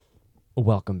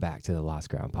Welcome back to the Lost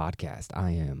Ground Podcast.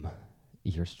 I am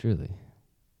yours truly.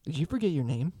 Did you forget your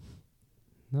name?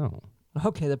 No.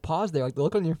 Okay, the pause there, like the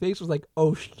look on your face was like,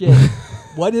 oh shit,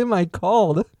 what am I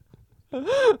called?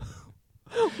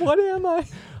 What am I?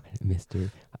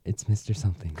 It's Mr.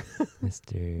 something.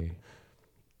 Mr.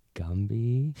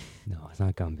 Gumby? No, it's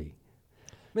not Gumby.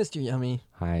 Mr. Yummy,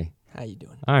 Hi. how you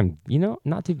doing? I'm,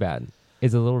 not too bad.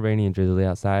 It's a little rainy and drizzly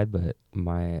outside, but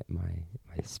my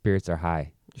spirits are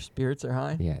high. Your spirits are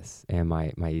high? Yes. And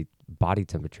my body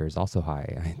temperature is also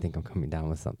high. I think I'm coming down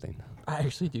with something. I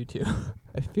actually do too.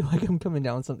 I feel like I'm coming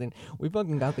down with something. We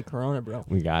fucking got the corona, bro.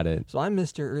 We got it. So I'm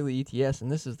Mr. Early ETS, and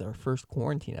this is our first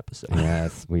quarantine episode.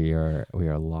 Yes, we are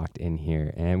locked in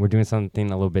here, and we're doing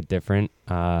something a little bit different.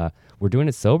 We're doing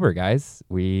it sober, guys.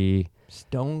 We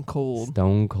Stone cold.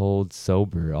 stone cold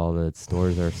sober. All the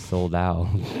stores are sold out.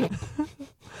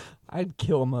 I'd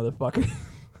kill a motherfucker.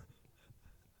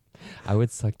 I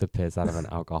would suck the piss out of an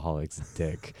alcoholic's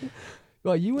dick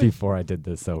Well, you went before I did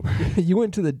this sober. you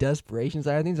went to the desperation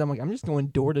side of things. I'm like, I'm just going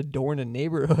door to door in a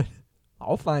neighborhood.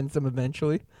 I'll find some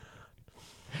eventually.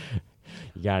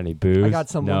 You got any booze? I got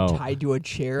someone No. tied to a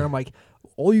chair. I'm like,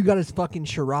 all you got is fucking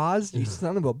Shiraz, you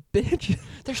son of a bitch.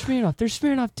 They're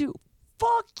Smirnoff too.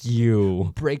 Fuck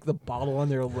you. Break the bottle on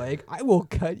their leg. I will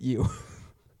cut you.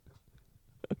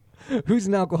 Who's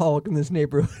an alcoholic in this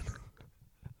neighborhood?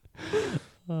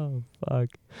 Oh fuck.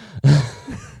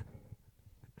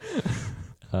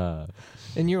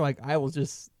 And you're like, I'll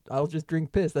just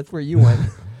drink piss. That's where you went.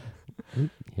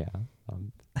 Yeah.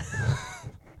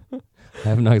 I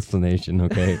have no explanation,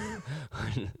 okay?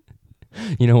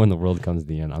 When the world comes to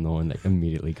the end, I'm the one that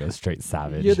immediately goes straight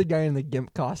savage. You're the guy in the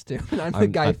gimp costume, and I'm the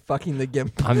guy I'm- fucking the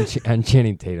gimp. I'm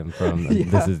Channing Tatum from Yeah.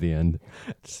 This Is the End.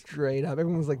 Straight up.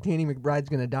 Everyone was like, Danny McBride's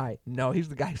gonna die. No, he's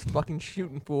the guy who's fucking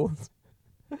shooting fools.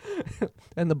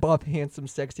 And the buff, handsome,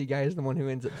 sexy guy is the one who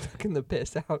ends up fucking the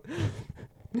piss out.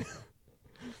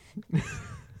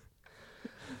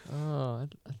 Oh,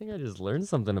 I think I just learned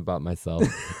something about myself.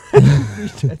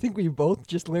 I think we both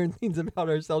just learned things about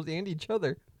ourselves and each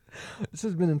other. This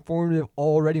has been informative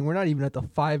already. We're not even at the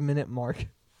 5-minute mark.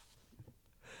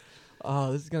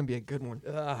 Oh, this is going to be a good one.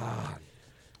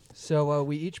 So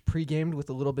we each pre-gamed with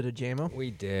a little bit of JAMO.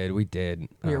 We did. We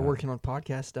We were working on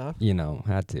podcast stuff.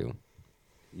 Had to.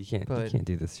 You But- can't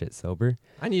do this shit sober.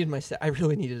 I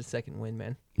really needed a second win,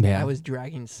 man. Yeah. I was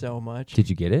dragging so much. Did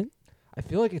you get it? I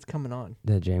feel like it's coming on.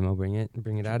 Did JMO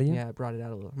bring it out of you? Yeah, I brought it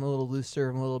out a little. I'm a little looser.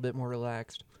 I'm a little bit more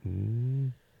relaxed.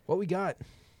 Mm. What we got?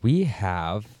 We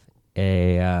have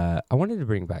I wanted to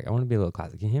bring it back. I want to be a little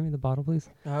classic. Can you hand me the bottle, please?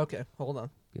 Okay, hold on.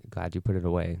 Glad you put it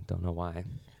away. Don't know why.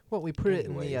 Well, we put it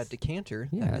in the Anyways. decanter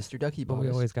Yeah, that Mr. Ducky But bought we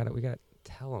us. always got it. We got to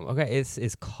tell them. Okay,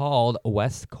 it's called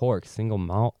West Cork Single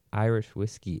Malt Irish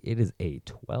Whiskey. It is a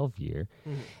 12-year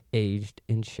Mhm. aged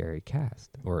in sherry cask,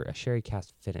 or a sherry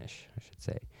cask finish, I should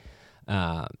say.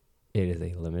 It is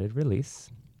a limited release.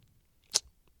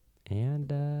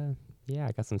 And,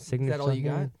 I got some signature. all you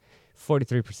got?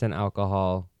 43%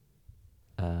 alcohol.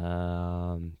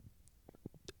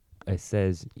 It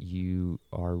says you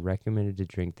are recommended to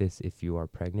drink this if you are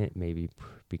pregnant, maybe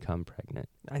become pregnant.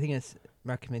 I think it's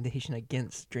recommendation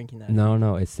against drinking that.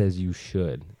 No, it says you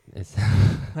should. It's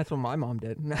That's what my mom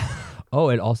did. oh,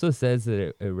 it also says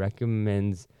that it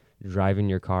recommends driving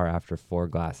your car after 4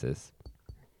 glasses.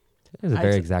 It's a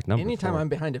very exact number. Anytime 4. I'm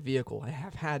behind a vehicle, I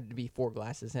have had to be 4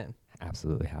 glasses in.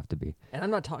 Absolutely have to be. And I'm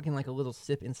not talking like a little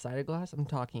sip inside a glass. I'm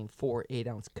talking 4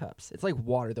 8-ounce cups. It's like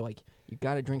water. They're like, you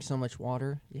got to drink so much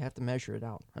water. You have to measure it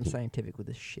out. I'm scientific with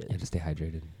this shit. You have to stay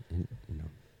hydrated.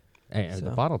 Hey, and the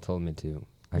So- bottle told me to.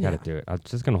 I got to Yeah. do it. I was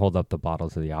just going to hold up the bottle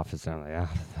to the office and I'm like,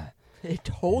 It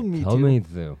told me told to. me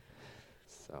to.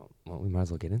 So, well, we might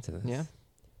as well get into this. Yeah.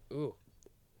 Ooh.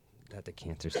 That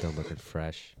decanter's still looking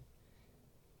fresh.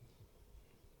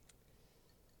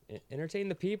 Entertain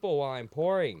the people while I'm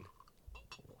pouring.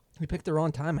 We picked the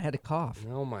wrong time. I had to cough.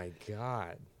 Oh my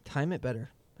god. Time it better.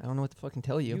 I don't know what to fucking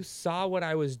tell you. You saw what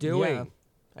I was doing. Yeah.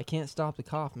 I can't stop the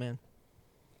cough, man.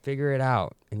 Figure it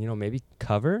out. And maybe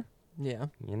cover, Yeah.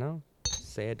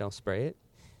 say it, don't spray it.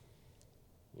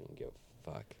 You don't give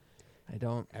a fuck. I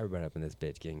don't. Everybody up in this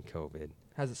bitch getting COVID.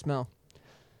 How's it smell?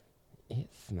 It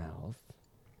smells.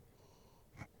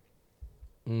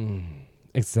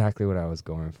 Exactly what I was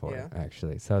going for, Yeah.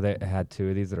 actually. So they had 2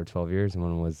 of these that are 12 years, and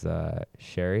one was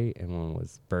sherry, and one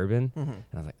was bourbon. Mm-hmm. And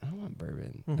I was like, I don't want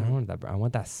bourbon. I Mhm. don't want that. I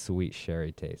want that sweet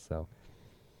sherry taste. So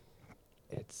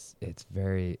it's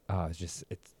very.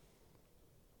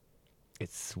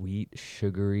 It's sweet,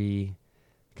 sugary,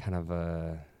 kind of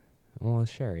a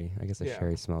sherry. I guess a Yeah.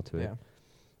 sherry smell to it. Yeah.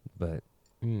 But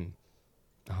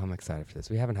Oh, I'm excited for this.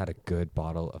 We haven't had a good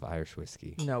bottle of Irish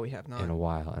whiskey No, we have not. in a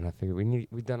while, and I figured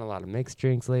we've done a lot of mixed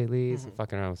drinks lately, some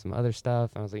fucking around with some other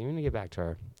stuff. I was like, we need to get back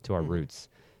to our roots,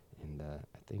 and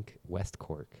I think West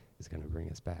Cork is gonna bring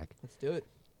us back. Let's do it.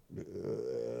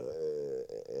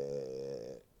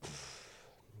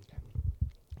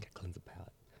 Gotta cleanse the palate.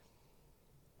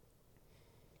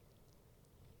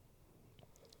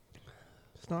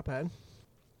 It's not bad.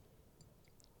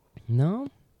 No,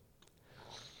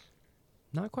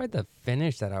 not quite the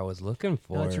finish that I was looking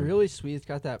for. No, it's really sweet. It's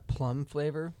got that plum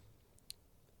flavor.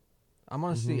 I'm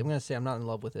gonna say I'm not in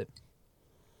love with it.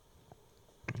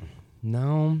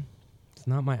 No, it's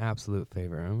not my absolute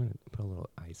favorite. I'm gonna put a little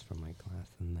ice from my glass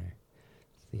in there.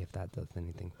 See if that does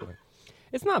anything for it.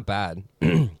 It's not bad.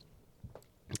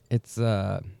 It's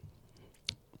I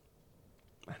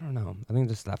don't know. I think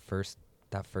just that first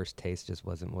taste just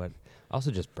wasn't what. I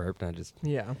also just burped and I just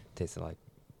Yeah. tasted like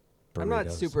I'm not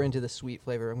burritos. super into the sweet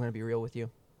flavor. I'm gonna be real with you.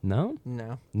 No?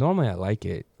 No, Normally I like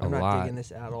it a I'm not lot. digging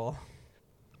this at all.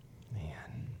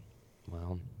 Man.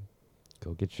 Well,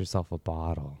 go get yourself a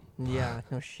bottle. Yeah,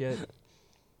 no shit.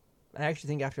 I actually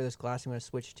think after this glass, I'm gonna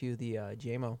switch to the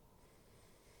JMO.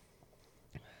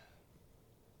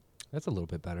 That's a little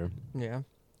bit better. Yeah.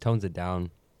 Tones it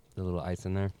down. The little ice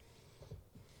in there.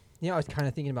 Yeah, I was kind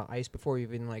of thinking about ice before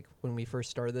even like when we first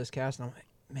started this cast, and I'm like,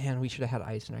 man, we should have had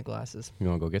ice in our glasses. You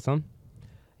want to go get some?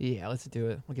 Yeah, let's do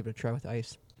it. We'll give it a try with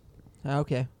ice.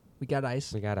 Okay, we got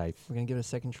ice. We got ice. We're gonna give it a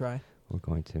second try. We're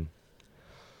going to.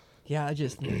 Yeah, I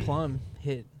just the plum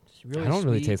hit. It's really I don't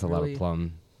really sweet, taste a lot of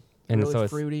plum. And really so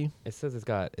fruity. it says it's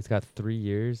got 3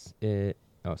 years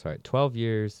 12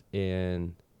 years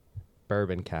in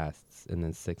bourbon casks and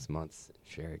then 6 months in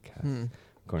sherry casks.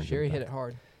 according to Sherry the hit back. it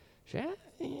hard. Yeah,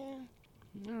 I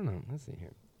don't know. Let's see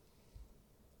here.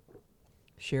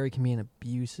 Sherry can be an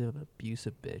abusive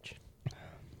bitch.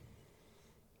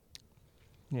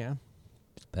 Yeah.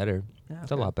 It's better. Yeah,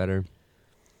 It's okay. a lot better.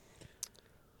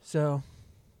 So,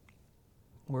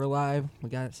 we're live. We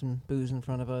got some booze in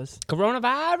front of us.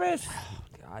 Coronavirus.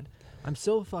 God, I'm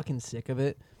so fucking sick of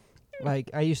it.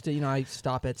 Like, I used to, I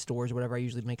stop at stores or whatever. I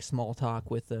usually make small talk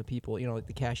with the people, like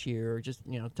the cashier, or just,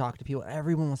 talk to people.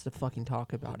 Everyone wants to fucking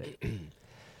talk about it.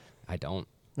 I don't.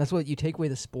 That's what you take away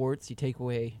the sports. You take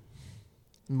away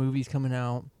movies coming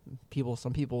out.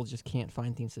 Some people just can't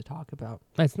find things to talk about.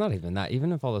 It's not even that.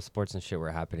 Even if all the sports and shit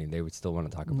were happening, they would still want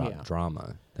to talk about Yeah.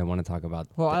 drama. They want to talk about.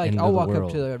 Well, the end I'll of the walk up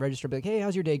world. to the register, and be like, "Hey,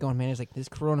 how's your day going, man?" It's like, "This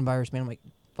coronavirus, man." I'm like,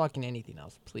 "Fucking anything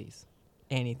else, please,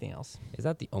 anything else." Is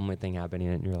that the only thing happening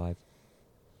in your life?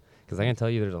 Because I can tell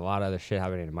you, there's a lot of other shit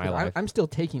happening in my life. I'm still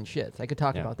taking shits. I could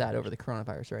talk Yeah. about that over the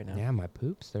coronavirus right now. Yeah, my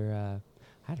poops. They're.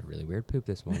 I had a really weird poop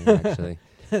this morning. Actually,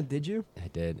 Did you? I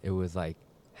did. It was like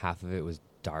half of it was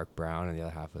dark brown and the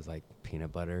other half was like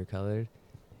peanut butter colored.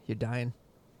 You're dying.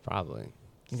 Probably.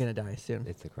 You're gonna die soon.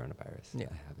 It's the coronavirus. Yeah.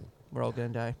 I haven't. We're all gonna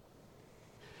die.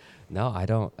 No, I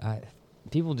don't.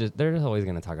 People they're just always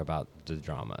gonna talk about the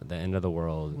drama, the end of the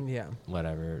world, Yeah.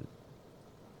 whatever.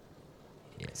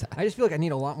 Yes. I just feel like I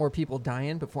need a lot more people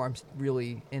dying before I'm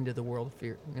really into the world of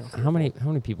fear. How many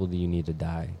people do you need to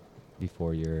die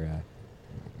before you're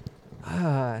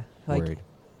like worried?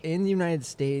 in the United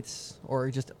States or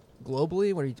just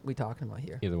globally? What are we talking about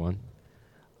here? Either one.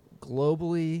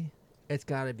 Globally, it's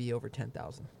got to be over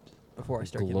 10,000 before I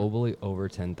start getting Globally over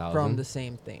 10,000 from the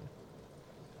same thing.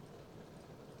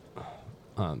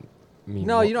 I mean,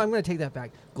 No, I'm going to take that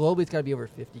back. Globally, it's got to be over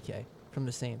 50K from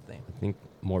the same thing. I think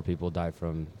more people die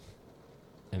from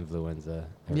influenza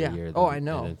every Yeah. year. Oh, than, I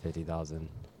know. Than 50,000.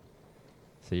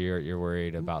 So you're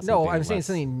worried about No, something I'm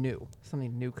saying less-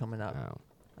 something new coming up. Oh.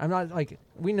 I'm not like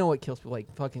we know what kills people,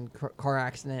 like fucking car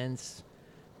accidents,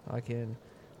 fucking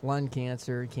lung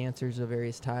cancer, cancers of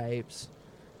various types,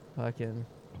 fucking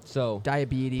So,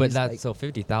 diabetes. but that's like, so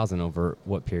 50,000 over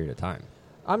what period of time?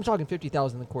 I'm talking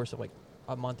 50,000 in the course of like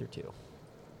a month or two.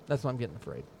 That's what I'm getting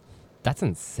afraid. That's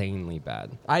insanely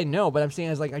bad. I know, but I'm saying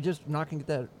is like I just not gonna get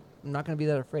that. I'm not gonna be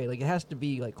that afraid. Like it has to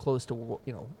be like close to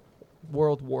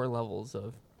World War levels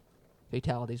of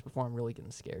fatalities before I'm really getting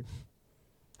scared.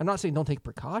 I'm not saying don't take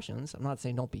precautions. I'm not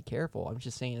saying don't be careful. I'm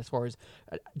just saying as far as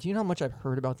do you know how much I've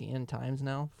heard about the end times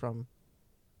now from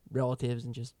relatives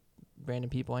and just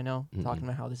random people I know talking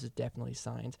about how this is definitely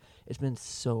signs. It's been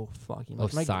so fucking Oh,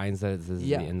 much. signs that this is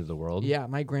Yeah. the end of the world? Yeah,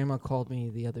 my grandma called me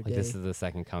the other Like day. this is the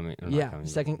second coming. or not Yeah, coming,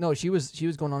 second. No, she was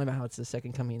going on about how it's the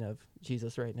second coming of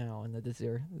Jesus right now, and that this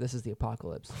is the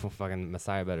apocalypse. but fucking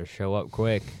Messiah better show up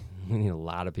quick. We need a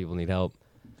lot of people need help.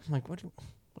 I'm like, what?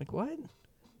 Like what?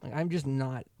 Like I'm just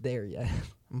not there yet.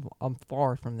 I'm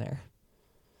far from there.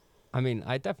 I mean,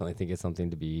 I definitely think it's something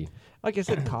to be Like I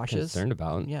said, cautious. concerned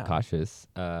about. Yeah. Cautious.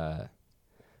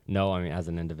 no, I mean, as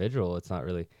an individual, it's not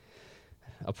really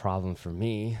a problem for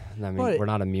me. I mean, But we're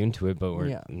not immune to it, but we're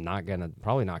Yeah.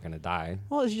 probably not gonna die.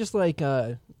 Well, it's just like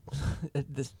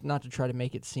this. Not to try to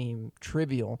make it seem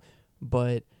trivial,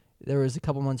 but there was a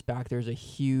couple months back. There was a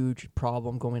huge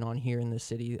problem going on here in the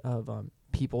city of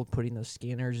people putting those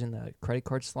scanners in the credit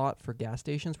card slot for gas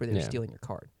stations where they were Yeah. stealing your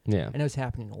card, Yeah, and it was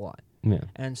happening a lot. yeah,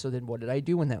 And so then, what did I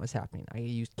do when that was happening? I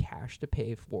used cash to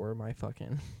pay for my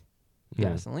fucking yeah.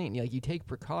 gasoline. Like, you take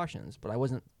precautions, but I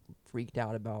wasn't freaked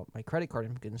out about my credit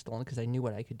card getting stolen because I knew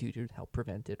what I could do to help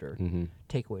prevent it or Mm-hmm.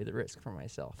 take away the risk for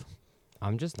myself.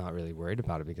 I'm just not really worried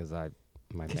about it because my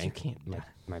 'Cause you bank can't.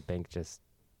 my bank just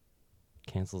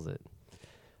cancels it,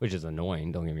 which is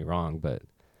annoying. Don't get me wrong, but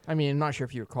I mean, I'm not sure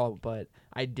if you recall, but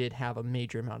I did have a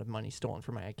major amount of money stolen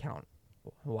from my account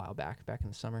a while back in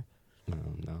the summer.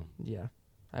 no. Yeah.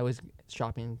 I was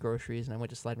shopping groceries and I went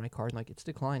to slide my card and like, it's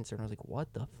declined, sir. And I was like,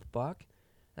 what the fuck?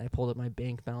 And I pulled up my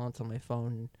bank balance on my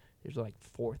phone. And there's like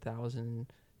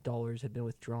 $4,000 had been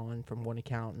withdrawn from one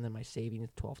account, and then my savings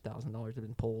 $12,000 had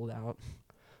been pulled out.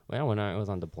 Well, when I was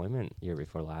on deployment year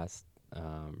before last,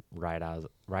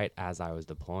 right as I was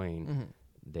deploying,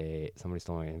 Mm-hmm. somebody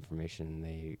stole my information. And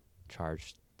they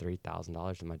charged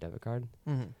 $3,000 to my debit card.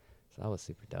 Mm-hmm. So that was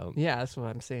super dope. Yeah, that's what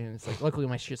I'm saying. It's like, luckily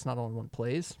my shit's not all in one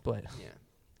place, but Yeah,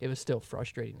 it was still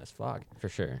frustrating as fuck. for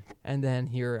sure. And then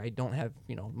here I don't have,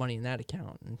 money in that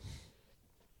account. And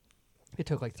it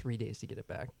took like 3 days to get it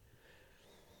back.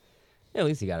 Yeah, at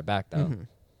least you got it back though. Mhm.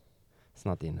 It's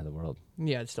not the end of the world.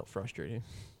 Yeah, it's still frustrating.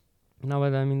 No,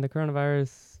 but I mean the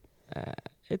coronavirus,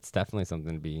 it's definitely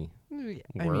something to be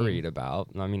worried about.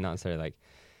 I mean, not necessarily like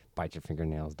bite your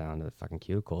fingernails down to the fucking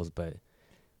cuticles, but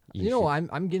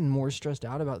I'm getting more stressed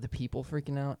out about the people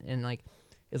freaking out, and like,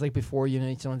 it's like before,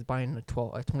 someone's buying a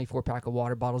 24 pack of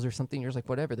water bottles or something. You're just like,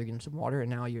 whatever, they're getting some water, and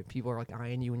now people are like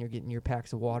eyeing you when you're getting your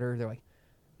packs of water. They're like,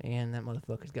 man, that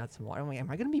motherfucker's got some water. I'm like, am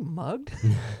I gonna be mugged?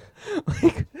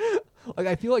 like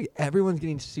I feel like everyone's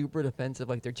getting super defensive,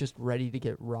 like they're just ready to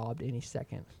get robbed any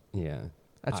second. yeah,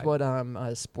 That's what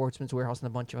Sportsman's Warehouse and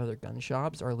a bunch of other gun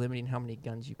shops are limiting how many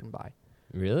guns you can buy.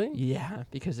 really? Yeah,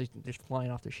 because they're just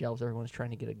flying off the shelves. Everyone's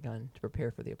trying to get a gun to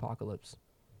prepare for the apocalypse.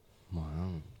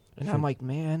 Wow. And I'm like,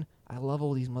 man, I love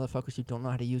all these motherfuckers who don't know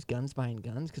how to use guns buying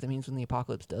guns, because that means when the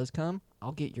apocalypse does come,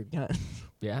 I'll get your gun.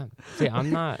 Yeah. See,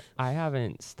 I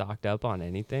haven't stocked up on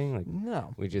anything. Like,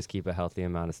 No. we just keep a healthy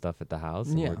amount of stuff at the house,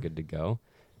 and Yeah. we're good to go.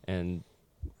 And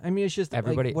I mean, it's just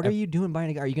Everybody- like, what are you doing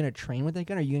buying a gun? Are you going to train with that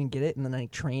gun? Are you going to get it and then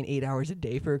like train 8 hours a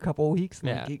day for a couple of weeks and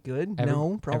Yeah. then get good? Every-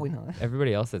 No, probably not.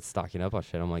 everybody else that's stocking up on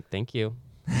shit, I'm like, thank you.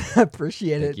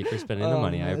 Appreciate Thank it. you for spending the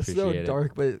money. I It's appreciate so it.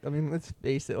 dark, but I mean, let's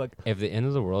face it. Like, If the end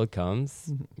of the world comes,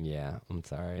 Mhm. yeah, I'm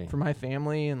sorry. for my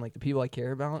family and like the people I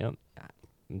care about, Yep.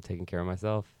 I'm taking care of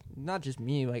myself. not just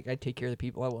me. Like, I take care of the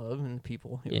people I love and the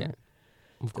people who Yeah. are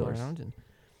Of still course. around.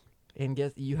 And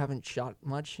guess you haven't shot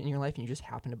much in your life, and you just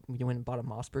happen to you went and bought a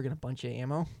Mossberg and a bunch of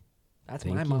ammo. That's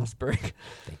Thank my you. Mossberg.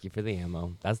 Thank you for the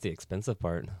ammo. That's the expensive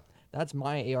part. That's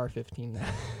my AR-15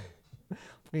 now.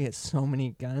 We get so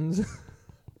many guns.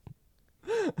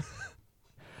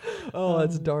 Oh,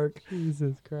 it's dark.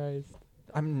 Jesus Christ.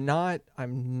 I'm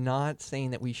not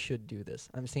saying that we should do this.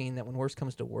 I'm saying that when worse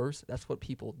comes to worse, that's what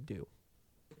people do.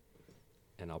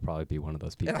 And I'll probably be one of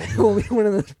those And people. I will be one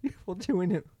of those people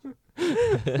doing it.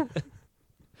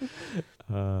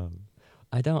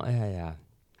 I don't.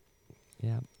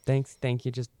 Yeah. Thank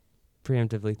you. Just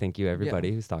preemptively, thank you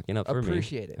everybody who's stocking up for me.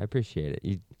 Appreciate it. I appreciate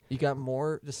it. You got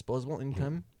more disposable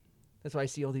income. That's why I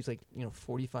see all these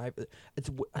 45. It's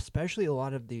especially a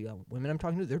lot of the women I'm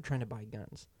talking to. They're trying to buy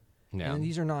guns. Yeah. And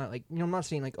these are not I'm not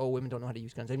saying women don't know how to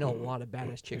use guns. I know a lot of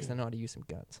badass chicks that know how to use some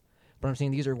guns. But I'm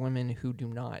saying these are women who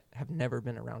have never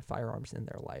been around firearms in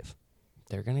their life.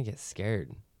 They're gonna get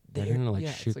scared. They're They're- gonna yeah,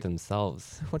 it's shoot like-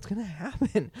 themselves. What's gonna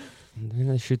happen? They're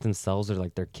gonna shoot themselves or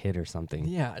like their kid or something.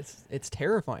 Yeah, it's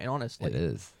terrifying, honestly. It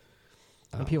is.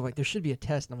 And people are like, there should be a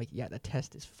test. And I'm like, yeah, the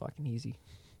test is fucking easy.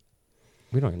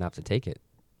 We don't even have to take it.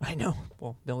 I know.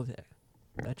 Well,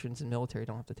 veterans and military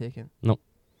don't have to take it. Nope.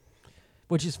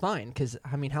 Which is fine, because,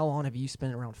 I mean, how long have you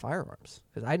spent around firearms?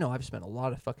 Because I know I've spent a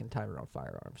lot of fucking time around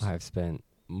firearms. I've spent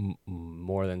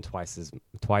more than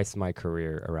twice my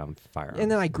career around firearms.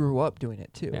 And then I grew up doing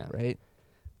it, too, Yeah. right?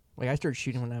 Like, I started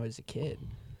shooting when I was a kid.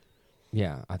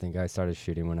 Yeah, I think I started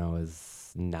shooting when I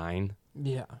was 9.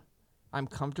 Yeah. I'm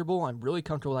comfortable. I'm really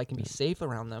comfortable that I can be Yeah. safe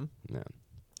around them. Yeah.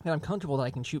 And I'm comfortable that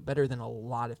I can shoot better than a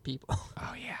lot of people.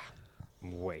 Oh yeah,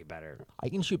 way better. I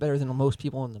can shoot better than most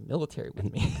people in the military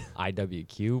with me.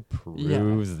 IWQ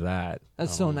proves that.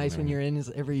 That's so Oh, nice when man. you're in.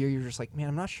 Is every year you're just like, man,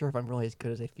 I'm not sure if I'm really as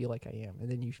good as I feel like I am. And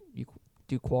then you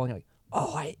do qual and you're like,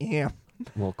 oh, I am.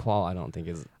 Well, qual I don't think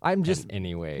is I'm just in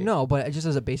any way. no, but just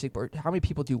as a basic part, how many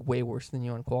people do way worse than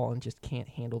you on qual and just can't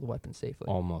handle the weapon safely?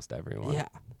 Almost everyone. Yeah,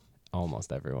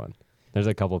 Almost everyone. There's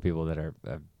a couple people that are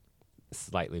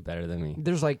slightly better than me.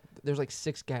 there's like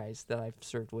 6 guys that I've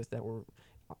served with that were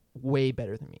way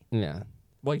better than me. Yeah.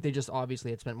 Like they just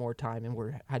obviously had spent more time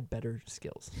and had better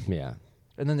skills. Yeah.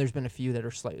 And then there's been a few that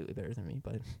are slightly better than me,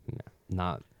 but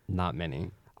Not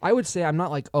many. I would say I'm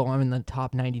not like, oh, I'm in the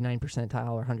top 99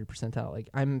 percentile or 100 percentile. Like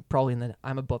I'm probably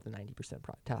I'm above the 90%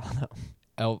 percentile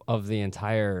though. Of the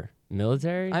entire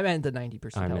military? I'm at the 90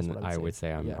 percentile. I would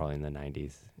say I'm probably in the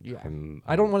 90s. Yeah. I'm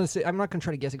I don't want to say, I'm not going to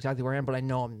try to guess exactly where I am, but I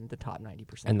know I'm in the top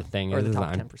 90%. And the thing or is the top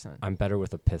I'm 10%. I'm better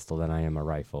with a pistol than I am a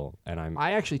rifle, and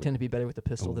I actually tend to be better with the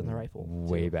pistol than the rifle.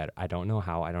 Way too. better. I don't know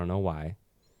how. I don't know why.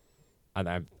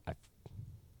 I've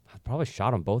probably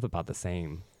shot them both about the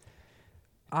same.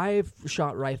 I've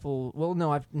shot rifle. Well,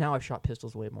 no, I've shot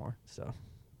pistols way more. So,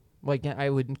 like, I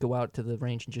wouldn't go out to the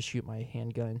range and just shoot my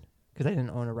handgun because I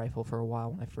didn't own a rifle for a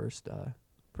while when I first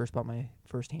bought my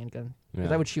first handgun. Because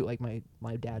Yeah. I would shoot like my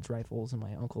dad's rifles and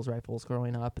my uncle's rifles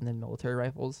growing up, and then military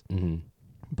rifles. Mm-hmm.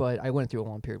 But I went through a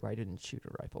long period where I didn't shoot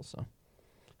a rifle, so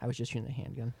I was just shooting a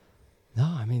handgun. No,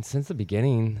 I mean since the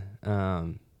beginning,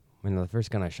 when the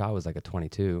first gun I shot was like a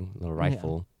 22 little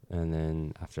rifle, and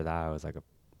then after that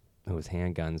it was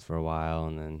handguns for a while,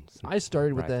 and then I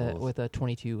started rifles. with a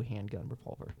 22 handgun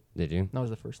revolver. Did you? That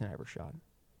was the first thing I ever shot.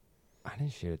 I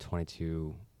didn't shoot a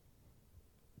 22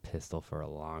 pistol for a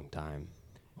long time,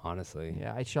 honestly.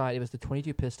 Yeah, it was the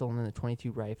 22 pistol and then the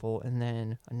 22 rifle and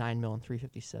then a 9mm and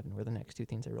 357 were the next two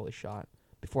things I really shot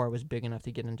before I was big enough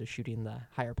to get into shooting the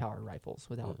higher power rifles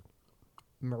without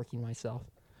murking myself.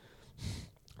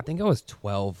 I think I was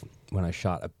 12 when I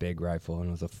shot a big rifle, and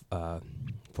it was a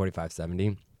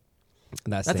 45-70.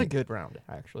 That's a good round,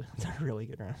 actually. That's a really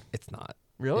good round. It's not.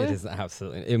 Really? It is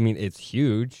absolutely. I mean, it's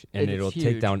huge, and it'll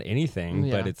take down anything,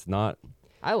 but it's not.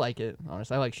 I like it,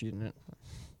 honestly. I like shooting it.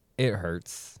 It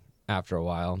hurts after a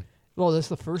while. Well, this is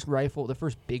the first rifle, the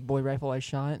first big boy rifle I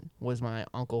shot was my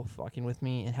uncle fucking with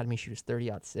me and had me shoot his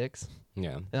 30-06.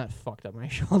 Yeah. And that fucked up my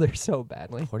shoulder so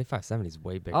badly. 45-70 is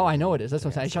way bigger. Oh, I know it is. That's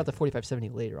what I'm saying. I 30-06. shot the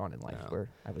 45-70 later on in life where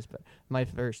I was... My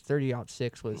first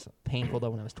 30-06 was painful, though,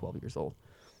 when I was 12 years old.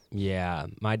 Yeah.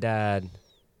 My dad...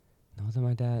 No, was it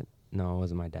my dad? No, it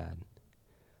wasn't my dad.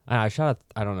 I shot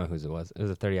I don't know whose it was. It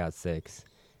was a 30-06,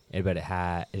 but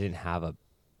it didn't have a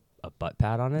butt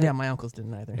pad on it. Yeah, my uncles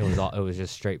didn't either. It was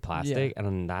just straight plastic, and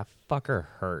then that fucker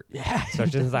hurt. Yeah.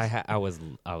 Especially since I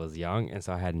was young, and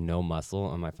so I had no muscle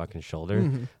on my fucking shoulder.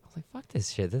 Mhm. I was like, fuck this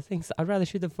shit. I'd rather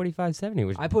shoot the 45-70.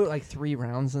 Which I put like 3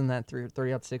 rounds in that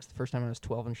 30-06 the first time I was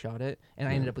 12 and shot it, and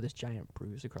I ended up with this giant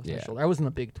bruise across my shoulder. I wasn't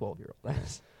a big 12-year-old.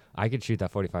 I could shoot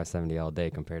that 45-70 all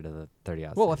day compared to the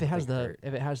 30-06. Well, if it has the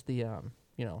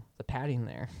the padding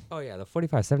there. Oh yeah, the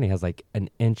 45-70 has like an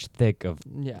inch thick of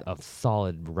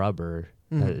solid rubber.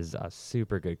 Mhm. That is a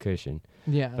super good cushion.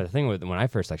 Yeah. But the thing with when I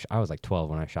first I was like 12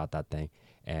 when I shot that thing,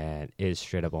 and it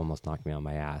straight up almost knocked me on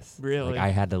my ass. Really? Like I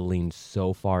had to lean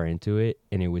so far into it,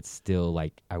 and it would still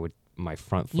my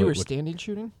front foot. You were would, standing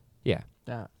shooting? Yeah.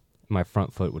 Yeah. My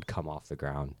front foot would come off the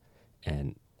ground,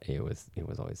 and it was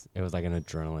like an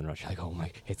adrenaline rush. Like, oh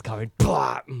my, it's coming!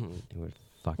 Blah! It would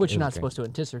fuck. Which you're not supposed to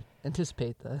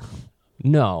anticipate the.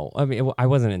 No, I mean I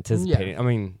wasn't anticipating. I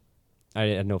mean, I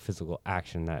had no physical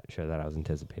action that showed that I was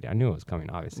anticipating. I knew it was coming.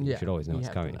 Obviously, you should always know it's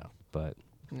coming, but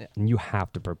you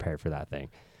have to prepare for that thing.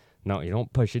 No, you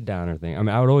don't push it down or anything. I mean,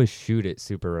 I would always shoot it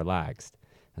super relaxed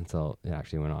until it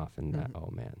actually went off, and that, oh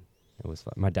man, it was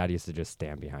fun. My dad used to just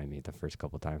stand behind me the first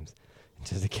couple times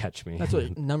just to catch me. That's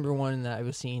what number one that I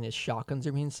was seeing is shotguns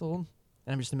are being sold.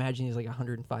 And I'm just imagining these like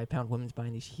 105-pound women's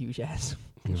buying these huge ass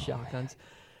shotguns.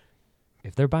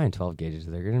 If they're buying 12 gauges,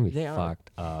 they're gonna be They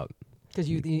fucked up. Because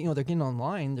you know they're getting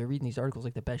online, they're reading these articles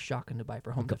like the best shotgun to buy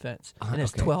for home defense, and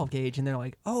it's okay. 12 gauge, and they're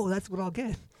like, oh, that's what I'll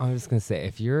get. I was just gonna say,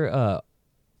 if you're a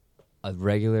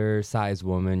regular sized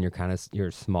woman,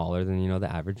 you're smaller than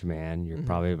the average man. You're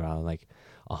probably about like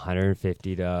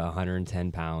 150 to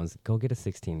 110 pounds. Go get a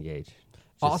 16 gauge.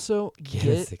 Also, get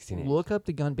a 16 look up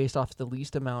the gun based off the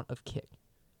least amount of kick.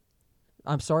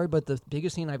 I'm sorry, but the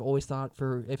biggest thing I've always thought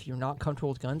for if you're not comfortable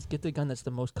with guns, get the gun that's the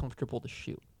most comfortable to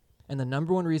shoot. And the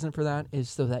number one reason for that is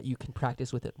so that you can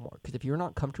practice with it more. Because if you're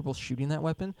not comfortable shooting that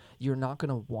weapon, you're not going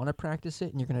to want to practice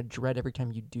it, and you're going to dread every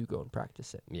time you do go and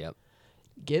practice it. Yep.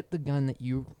 Get the gun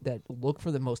that look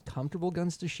for the most comfortable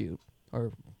guns to shoot,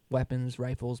 or weapons,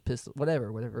 rifles, pistols,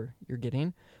 whatever you're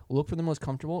getting. Look for the most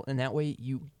comfortable, and that way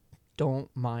you don't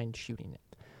mind shooting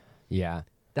it. Yeah.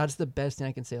 That's the best thing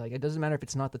I can say. Like, it doesn't matter if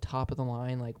it's not the top of the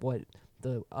line, like what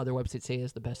the other websites say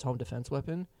is the best home defense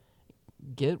weapon.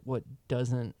 get what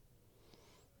doesn't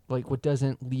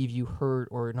leave you hurt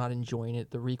or not enjoying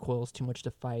it. The recoil's too much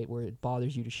to fight, where it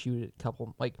bothers you to shoot it.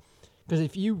 Because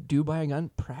if you do buy a gun,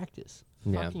 practice.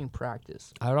 Fucking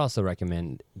practice. I would also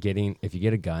recommend if you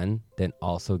get a gun, then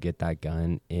also get that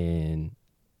gun in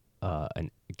a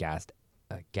gassed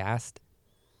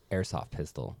airsoft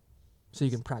pistol. So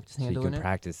you can practice handling it? So you can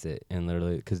practice it, and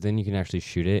literally, because then you can actually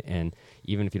shoot it, and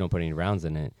even if you don't put any rounds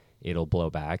in it, it'll blow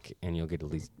back, and you'll get at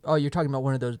least... Oh, you're talking about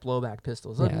one of those blowback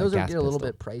pistols. Yeah, those get a little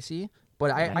bit pricey,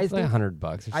 but I think... like $100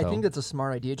 or so. I think that's a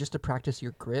smart idea, just to practice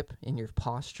your grip and your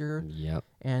posture. Yep.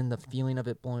 And the feeling of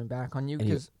it blowing back on you.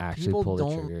 Because people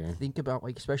don't think about,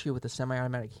 like, especially with a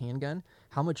semi-automatic handgun,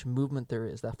 how much movement there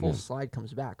is. That full slide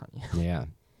comes back on you. Yeah.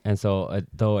 And so,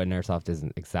 though an airsoft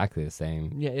isn't exactly the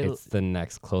same, it's the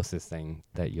next closest thing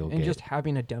that you'll get. And just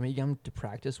having a dummy gun to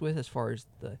practice with, as far as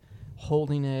the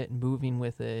holding it, moving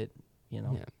with it, you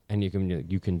know. Yeah. And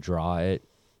you can draw it,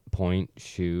 point,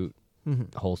 shoot,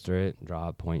 holster it,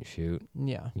 draw, point, shoot.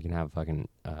 Yeah. You can have fucking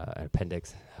an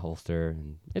appendix holster,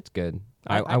 and it's good.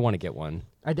 I want to get one.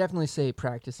 I definitely say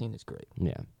practicing is great.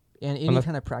 Yeah. And any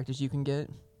kind of practice you can get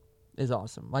is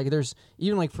awesome. Like, there's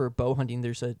even, like, for bow hunting,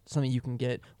 there's something you can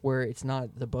get where it's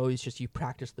not the bow, it's just you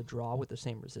practice the draw with the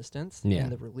same resistance and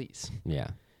the release. Yeah.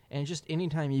 And just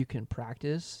anytime you can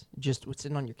practice, just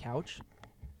sitting on your couch,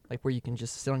 like, where you can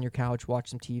just sit on your couch, watch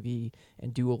some TV,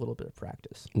 and do a little bit of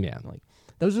practice. Yeah. Like,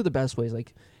 those are the best ways.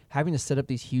 Like, having to set up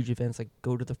these huge events, like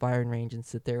go to the firing range and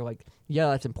sit there, like, yeah,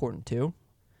 that's important too.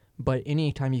 But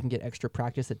anytime you can get extra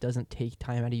practice that doesn't take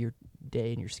time out of your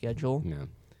day and your schedule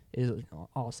is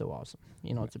also awesome.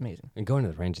 You know, it's amazing. And going to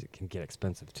the range, it can get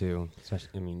expensive too. Especially,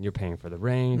 I mean, you're paying for the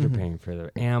range, you're paying for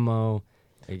the ammo.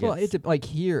 Well, it's like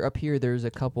up here, there's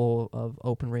a couple of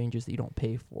open ranges that you don't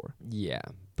pay for. Yeah,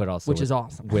 but also which is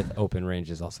awesome. With open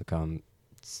ranges also come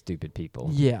stupid people.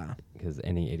 Yeah, because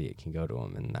any idiot can go to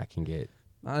them, and that can get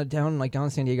down in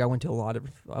San Diego. I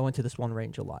went to this one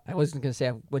range a lot. I wasn't gonna say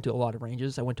I went to a lot of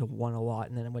ranges. I went to one a lot,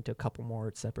 and then I went to a couple more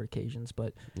at separate occasions.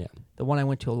 But the one I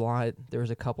went to a lot, there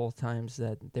was a couple of times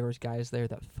that there was guys there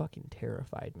that fucking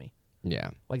terrified me.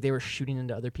 Yeah, like they were shooting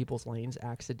into other people's lanes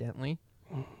accidentally.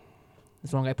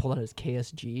 This one guy pulled out his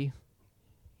KSG,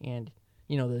 and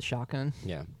you know the shotgun.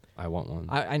 Yeah, I want one.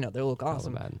 I know they look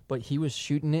awesome, but he was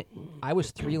shooting it. I was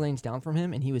 3 lanes down from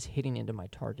him, and he was hitting into my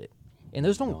target. And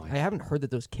those don't. Nice. I haven't heard that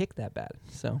those kick that bad.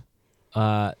 So,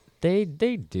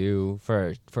 they do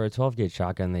for a 12 gauge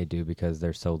shotgun. They do because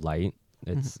they're so light.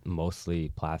 It's mostly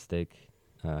plastic.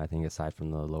 I think aside from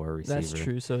the lower receiver. That's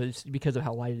true. So it's because of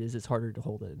how light it is, it's harder to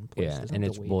hold it in place. Yeah, and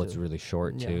it's really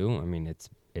short too. I mean,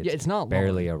 it's not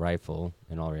barely long. A rifle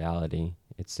in all reality.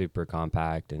 It's super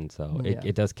compact, and so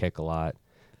it does kick a lot.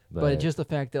 But just the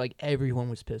fact that like everyone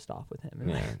was pissed off with him.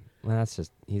 Yeah, well,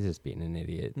 he's just being an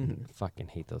idiot. Fucking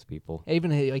hate those people.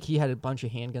 Even like he had a bunch of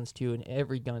handguns too, and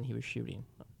every gun he was shooting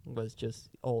was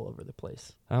just all over the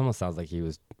place. It almost sounds like he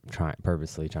was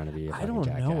purposely trying to be a fucking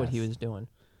jackass. I don't know what he was doing.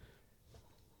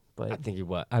 But I think he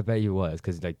was. I bet he was,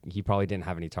 because like he probably didn't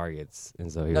have any targets,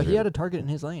 and so he had a target in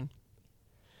his lane.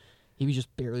 He was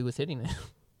just barely hitting it.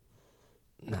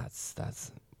 That's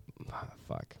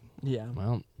fuck. Yeah.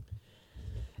 Well,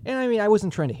 and I mean, I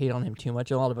wasn't trying to hate on him too much.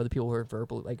 A lot of other people were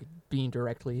verbally, like, being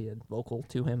directly and vocal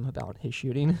to him about his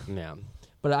shooting. Yeah.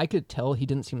 But I could tell he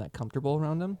didn't seem that comfortable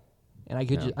around him, and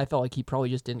I felt like he probably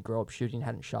just didn't grow up shooting,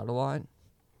 hadn't shot a lot,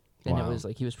 and it was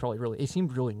like he was probably he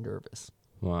seemed really nervous.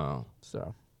 Wow.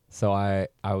 So I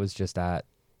was just at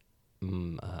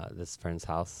this friend's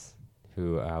house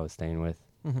who I was staying with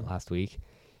last week,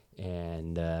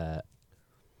 and while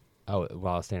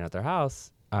I was staying at their house,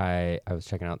 I was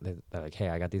checking out. They're like, "Hey,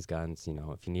 I got these guns. You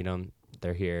know, if you need them,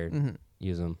 they're here.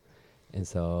 Use them." And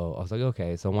so I was like,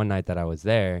 "Okay." So one night that I was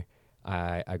there,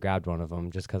 I grabbed one of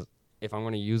them just because if I'm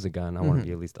going to use a gun, I want to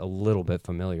be at least a little bit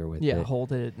familiar with it. Yeah,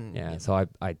 hold it. So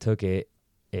I took it,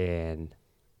 and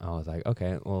I was like,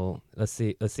 okay, well, let's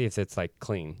see if it's like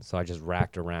clean. So I just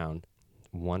racked around.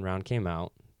 One round came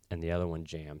out, and the other one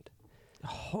jammed.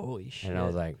 Holy shit! And I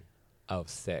was like, oh,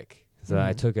 sick. So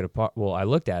I took it apart. Well, I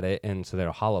looked at it, and so there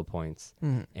are hollow points,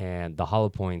 and the hollow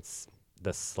points,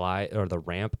 the slide or the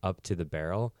ramp up to the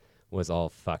barrel was all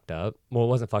fucked up. Well, it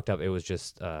wasn't fucked up. It was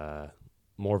just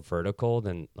more vertical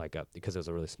than like up because it was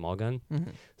a really small gun.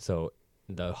 So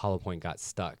the hollow point got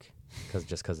stuck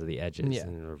because of the edges,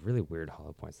 and there were really weird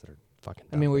hollow points that are fucking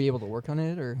dumb. I mean, were you able to work on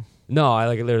it, or? No,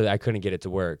 I couldn't get it to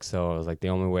work. So I was like, the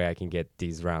only way I can get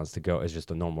these rounds to go is just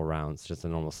the normal rounds, just the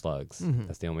normal slugs.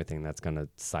 That's the only thing that's gonna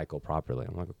cycle properly.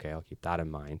 I'm like, okay, I'll keep that in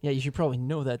mind. Yeah, you should probably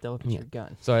know that though if it's your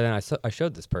gun. So then I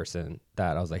showed this person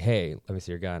that I was like, hey, let me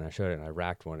see your gun. I showed it, and I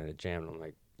racked one, and it jammed. I'm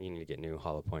like, you need to get new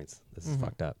hollow points. This is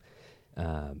fucked up.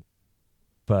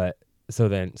 But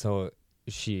so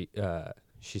she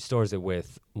stores it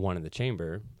with one in the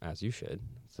chamber, as you should.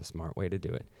 It's a smart way to do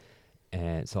it.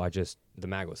 And so the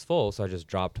mag was full, so I just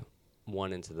dropped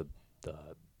one into the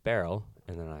barrel,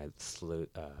 and then I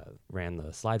ran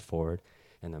the slide forward,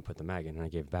 and then put the mag in, and I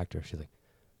gave it back to her. She's like,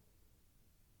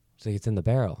 it's in the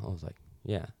barrel. I was like,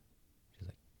 yeah. She's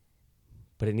like,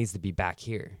 but it needs to be back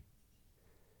here.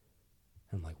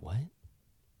 I'm like, what?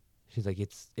 She's like,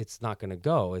 it's not gonna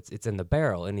go. It's in the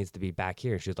barrel. It needs to be back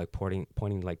here. She was like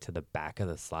pointing like to the back of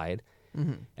the slide,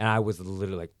 and I was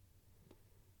literally like,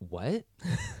 what?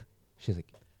 She's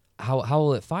like, how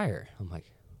will it fire? I'm like,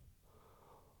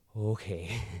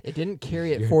 okay. It didn't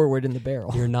carry it forward in the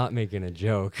barrel. You're not making a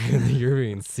joke. You're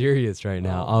being serious right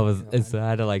now. So I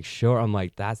had to like show her. I'm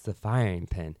like, that's the firing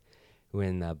pin.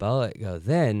 When the bullet goes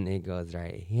in, it goes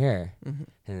right here, and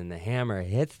then the hammer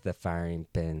hits the firing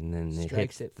pin, and then it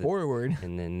strikes hits it forward,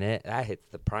 and then that hits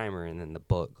the primer, and then the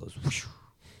bullet goes whoosh.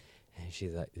 And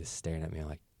she's like just staring at me.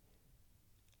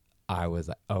 I was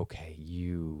like, okay,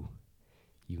 you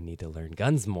need to learn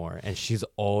guns more. And she's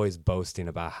always boasting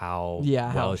about how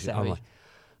how she, I'm like,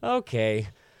 okay,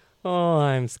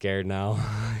 I'm scared now.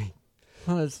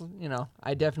 Well, it's,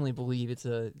 I definitely believe it's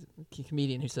a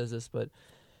comedian who says this, but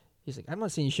he's like, I'm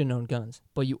not saying you shouldn't own guns,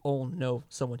 but you all know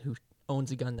someone who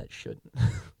owns a gun that shouldn't.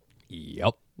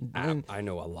 Yep. I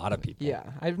know a lot of people. Yeah,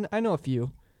 I know a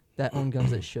few that own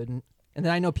guns that shouldn't. And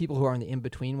then I know people who are in the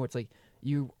in-between where it's like,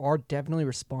 you are definitely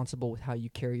responsible with how you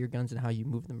carry your guns and how you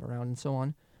move them around and so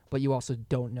on, but you also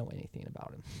don't know anything about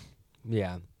them.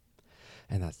 Yeah.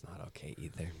 And that's not okay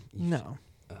either. No.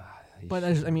 But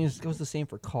it goes the same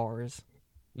for cars.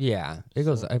 Yeah. It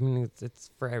goes,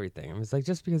 it's for everything. It's like,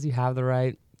 just because you have the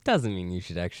right doesn't mean you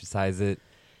should exercise it.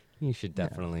 You should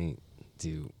definitely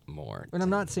do more. And I'm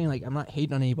not saying, I'm not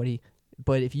hating on anybody,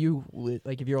 but if you're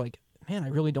like, man, I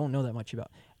really don't know that much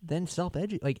about, then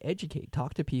educate,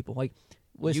 talk to people. Like,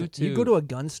 listen, you go to a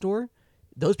gun store,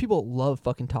 those people love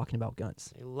fucking talking about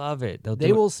guns. They love it.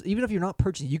 They will, even if you're not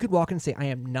purchasing, you could walk in and say, I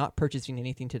am not purchasing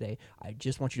anything today. I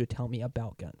just want you to tell me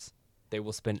about guns. They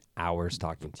will spend hours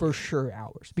talking to you. For sure,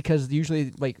 hours. Because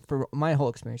usually, for my whole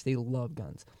experience, they love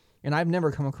guns. And I've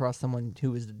never come across someone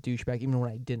who is a douchebag, even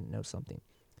when I didn't know something.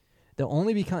 The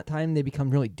only time they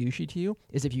become really douchey to you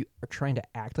is if you are trying to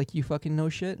act like you fucking know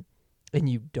shit. And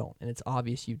you don't, and it's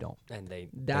obvious you don't. And they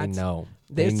know.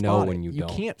 They know when you don't.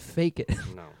 You can't fake it.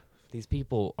 No. These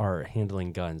people are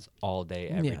handling guns all day,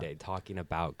 every day, talking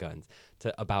about guns,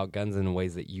 in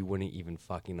ways that you wouldn't even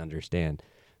fucking understand.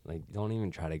 Like, don't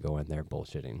even try to go in there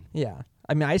bullshitting. Yeah.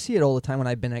 I see it all the time when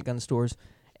I've been at gun stores,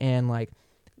 and,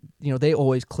 they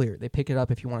always clear it. They pick it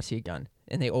up if you want to see a gun,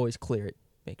 and they always clear it,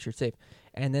 make sure it's safe.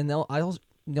 And then they'll hand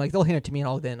it to me, and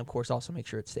I'll then, of course, also make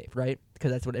sure it's safe, right?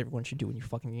 Because that's what everyone should do when you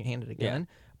fucking hand it a gun. Yeah.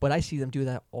 But I see them do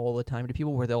that all the time to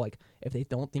people where they'll, if they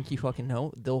don't think you fucking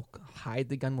know, they'll hide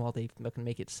the gun while they fucking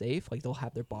make it safe. They'll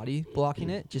have their body blocking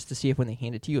it just to see if when they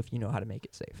hand it to you, if you know how to make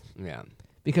it safe. Yeah.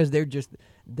 Because they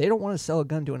don't want to sell a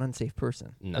gun to an unsafe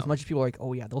person. No. As much as people are like,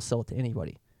 oh, yeah, they'll sell it to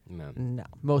anybody. No.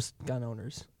 Most gun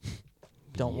owners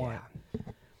don't want it.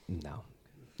 No.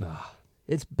 Ugh.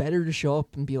 It's better to show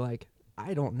up and be like,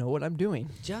 I don't know what I'm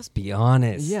doing. Just be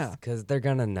honest. Yeah. Because they're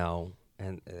going to know,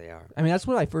 and they are. That's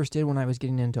what I first did when I was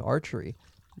getting into archery,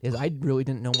 is I really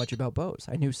didn't know much about bows.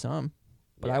 I knew some,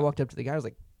 but I walked up to the guy, I was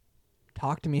like,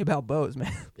 talk to me about bows,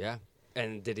 man. Yeah.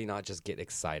 And did he not just get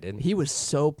excited? He was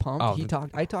so pumped.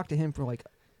 I talked to him for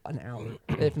an hour,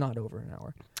 if not over an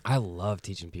hour. I love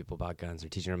teaching people about guns or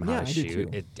teaching them how to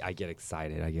shoot. I get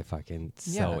excited. I get fucking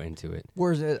so into it.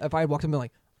 Whereas if I walked up and be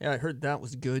like, yeah, I heard that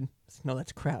was good. No,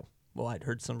 that's crap. Well, I'd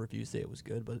heard some reviews say it was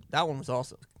good, but that one was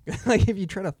awesome. If you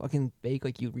try to fucking fake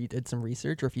you did some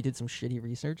research, or if you did some shitty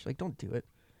research, don't do it.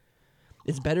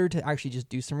 It's better to actually just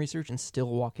do some research and still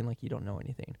walk in like you don't know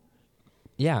anything.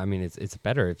 Yeah, it's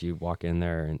better if you walk in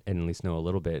there and at least know a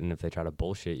little bit, and if they try to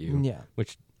bullshit you. Yeah.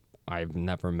 Which I've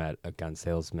never met a gun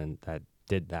salesman that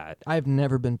did that. I've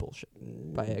never been bullshit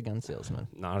by a gun salesman.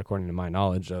 Not according to my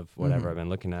knowledge of whatever I've been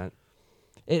looking at.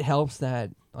 It helps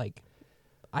that,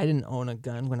 I didn't own a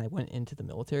gun when I went into the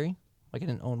military. I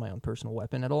didn't own my own personal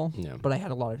weapon at all. Yeah. But I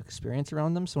had a lot of experience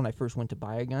around them. So when I first went to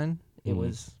buy a gun,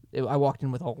 I walked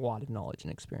in with a lot of knowledge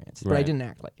and experience. But I didn't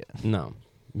act like it. No,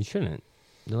 you shouldn't.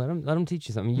 Let them teach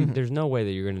you something. There's no way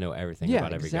that you're going to know everything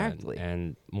about every gun.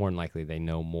 And more than likely, they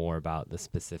know more about the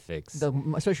specifics.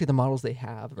 Especially the models they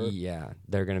have. Yeah,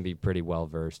 they're going to be pretty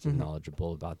well-versed and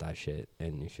knowledgeable about that shit.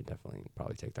 And you should definitely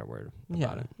probably take their word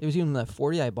about it. It was even the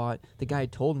 40 I bought. The guy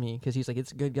told me, because he's like,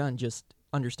 it's a good gun, just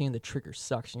understand the trigger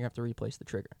sucks and you have to replace the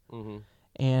trigger.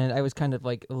 And I was kind of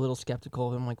like a little skeptical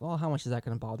of him. I'm like, well, how much is that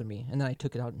going to bother me? And then I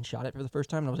took it out and shot it for the first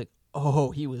time, and I was like,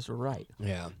 oh, he was right.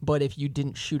 Yeah. But if you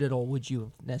didn't shoot at all, would you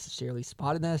have necessarily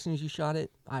spotted that as soon as you shot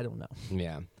it? I don't know.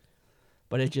 Yeah.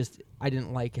 But I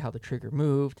didn't like how the trigger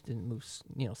moved. It didn't move,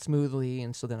 smoothly,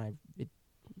 and so then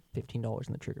 $15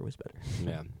 and the trigger was better.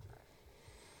 Yeah.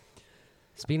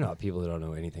 Speaking of people who don't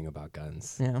know anything about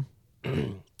guns. Yeah.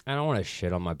 I don't want to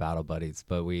shit on my battle buddies,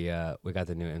 but we got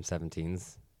the new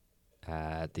M17s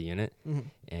at the unit,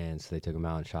 and so they took them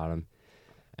out and shot them.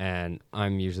 And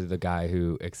I'm usually the guy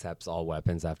who accepts all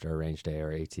weapons after a ranged A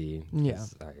or AT. Yeah.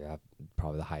 I have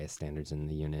probably the highest standards in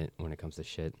the unit when it comes to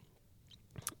shit.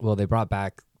 Well, they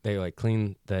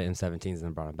cleaned the M17s and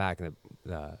then brought them back, and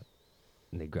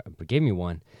they gave me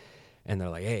one, and they're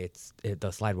like, hey,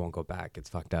 the slide won't go back. It's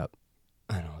fucked up.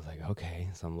 And I was like, okay.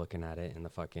 So I'm looking at it, and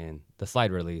the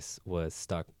slide release was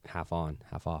stuck half on,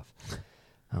 half off.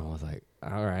 And I was like,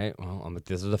 all right, well,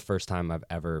 this is the first time I've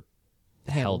ever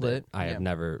held it.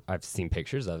 I've seen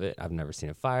pictures of it. I've never seen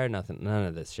it fire, nothing, none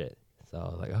of this shit. So I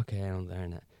was like, okay, I'm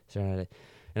staring at it.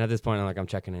 And at this point, I'm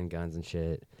checking in guns and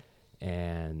shit.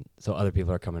 And so other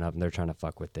people are coming up, and they're trying to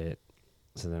fuck with it.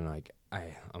 So then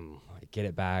I'm get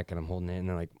it back, and I'm holding it, and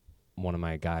then one of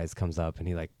my guys comes up, and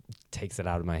he takes it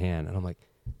out of my hand, and I'm like,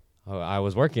 oh, I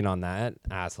was working on that,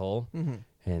 asshole. Mm-hmm.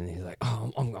 And he's like,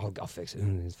 oh, I'll fix it.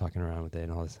 And he's fucking around with it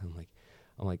and all this.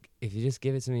 I'm like, if you just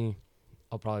give it to me,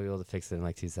 I'll probably be able to fix it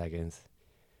in 2 seconds.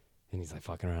 And he's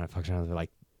fucking around for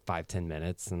 5-10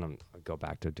 minutes, and I go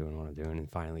back to doing what I'm doing,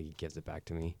 and finally he gives it back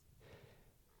to me.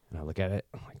 And I look at it,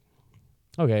 I'm like,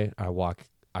 okay. I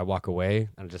walk away,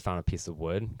 and I just found a piece of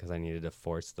wood because I needed to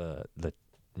force the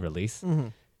release. Mm-hmm.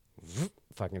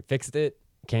 Fucking fixed it,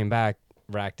 came back,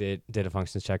 racked it, did a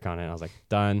functions check on it. I was like,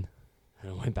 done.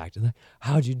 And I went back to that.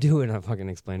 How'd you do it? And I fucking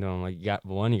explained to him, you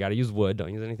got to use wood.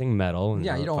 Don't use anything metal. And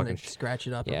you don't want to scratch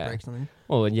it up or break something.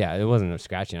 Well, yeah, it wasn't a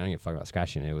scratching. I didn't give a fuck about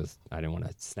scratching. I didn't want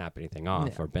to snap anything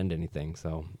off or bend anything.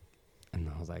 So, and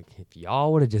I was like, if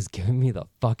y'all would have just given me the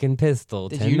fucking pistol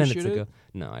 10 minutes ago.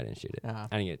 No, I didn't shoot it. I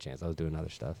didn't get a chance. I was doing other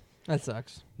stuff. That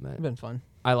sucks. It's been fun.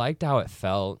 I liked how it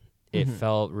felt. It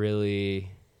felt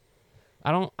really...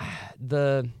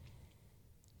 The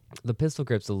pistol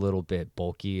grip's a little bit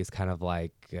bulky. It's kind of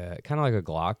like a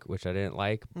Glock, which I didn't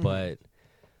like, but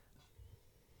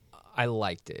I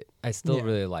liked it. I still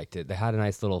really liked it. They had a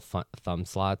nice little thumb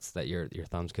slots that your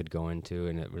thumbs could go into,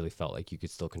 and it really felt like you could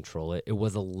still control it. It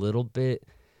was a little bit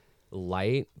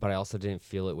light, but I also didn't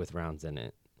feel it with rounds in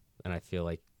it. And I feel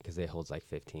like because it holds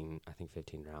 15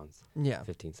 rounds. Yeah.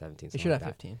 15, 17. It should have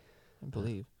 15, I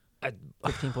believe.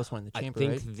 15 plus 1 in the chamber,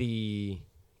 I think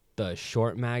the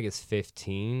short mag is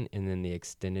 15, and then the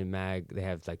extended mag, they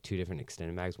have 2 different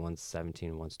extended mags. One's 17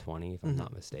 and one's 20, if I'm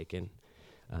not mistaken.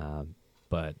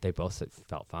 But they both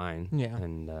felt fine. Yeah.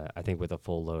 And I think with a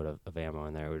full load of ammo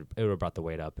in there, it would have brought the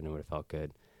weight up, and it would have felt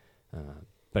good.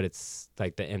 But it's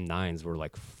the M9s were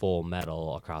full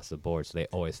metal across the board, so they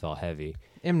always felt heavy.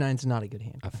 M9's not a good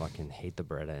hand. I fucking hate the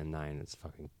Beretta M9. It's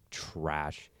fucking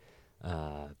trash.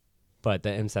 But the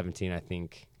M17, I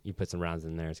think you put some rounds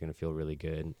in there, it's going to feel really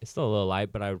good. It's still a little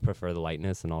light, but I would prefer the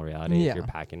lightness in all reality if you're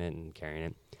packing it and carrying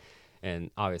it.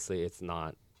 And obviously, it's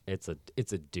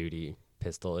a duty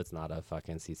pistol. It's not a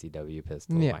fucking CCW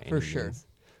pistol. Yeah, for sure.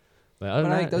 But I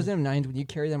like those M9s, when you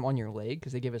carry them on your leg,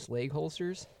 because they give us leg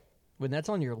holsters, when that's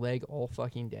on your leg all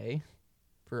fucking day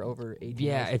for over 18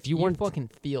 years, if you want fucking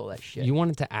feel that shit. You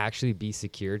want it to actually be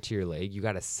secure to your leg, you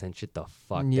got to cinch it the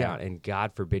fuck down. And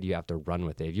God forbid you have to run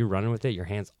with it. If you're running with it, your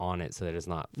hand's on it so that it's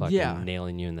not fucking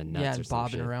nailing you in the nuts or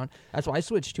bobbing shit. Around. That's why I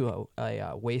switched to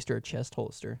a waist or a chest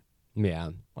holster.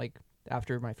 Yeah.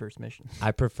 After my first mission.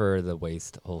 I prefer the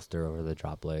waist holster over the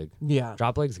drop leg. Yeah.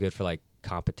 Drop leg's good for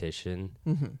competition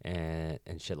and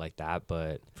shit like that,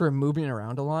 but for moving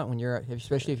around a lot when you're,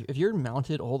 especially if you're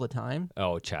mounted all the time.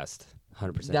 Oh, chest.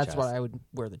 100% That's chest. why I would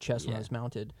wear the chest when I was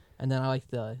mounted. And then I like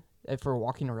for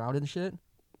walking around and shit,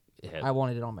 I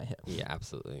wanted it on my hip. Yeah,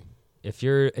 absolutely. If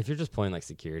you're just playing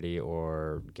security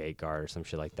or gate guard or some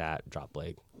shit like that, drop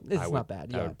leg. It's not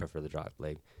bad. Yeah. I would prefer the drop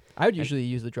leg. I would usually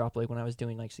use the drop leg when I was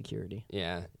doing security.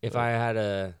 Yeah. If I had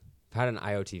an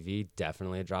IOTV,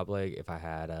 definitely a drop leg. If I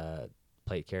had a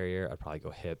plate carrier, I'd probably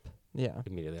go hip. Yeah.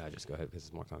 Immediately I'd just go hip because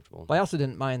it's more comfortable. But I also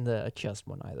didn't mind the chest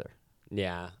one either.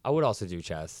 Yeah, I would also do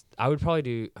chest. I would probably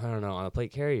do, I don't know, on a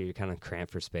plate carrier, you're kind of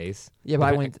cramped for space. Yeah,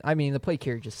 but the plate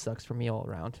carrier just sucks for me all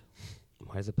around.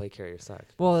 Why does the plate carrier suck?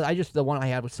 Well, the one I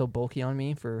had was so bulky on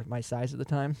me for my size at the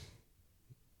time.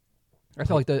 I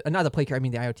felt like not the plate carrier, I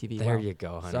mean the IOTV. There you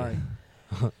go, honey. Sorry.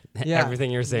 Yeah.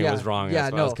 Everything you're saying was wrong. Yeah,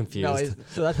 that's why I was confused. No,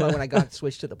 so that's why when I got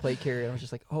switched to the plate carrier, I was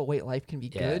just like, oh wait, life can be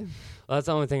good. Well, that's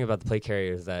the only thing about the plate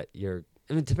carrier is that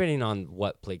depending on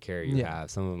what plate carrier you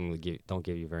have, some of them don't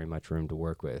give you very much room to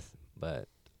work with. But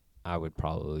I would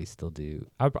probably still do.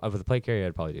 With the plate carrier,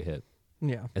 I'd probably do hip.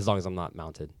 Yeah. As long as I'm not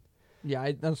mounted.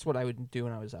 Yeah, that's what I would do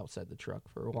when I was outside the truck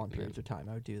for long periods of time.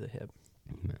 I would do the hip.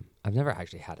 I've never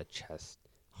actually had a chest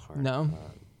hard. No.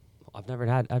 I've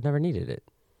never needed it.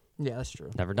 Yeah, that's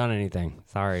true. Never done anything.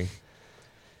 Sorry.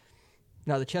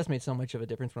 No, the chest made so much of a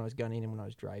difference when I was gunning and when I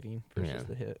was driving versus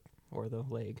the hip or the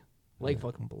leg. Leg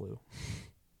fucking blew.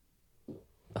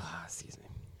 Excuse me.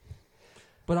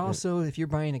 But also, if you're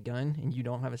buying a gun and you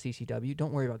don't have a CCW,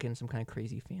 don't worry about getting some kind of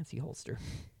crazy fancy holster.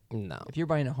 No. If you're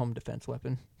buying a home defense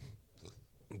weapon,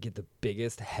 get the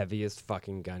biggest, heaviest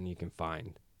fucking gun you can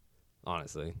find.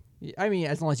 Honestly. I mean,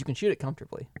 as long as you can shoot it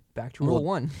comfortably. Back to rule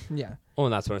one. Yeah. Oh,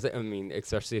 and that's what I say. I mean,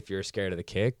 especially if you're scared of the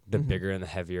kick, the bigger and the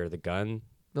heavier the gun,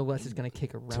 the less it's going to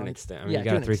kick around. To an extent. I mean, you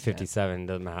got a 357,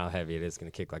 doesn't matter how heavy it is,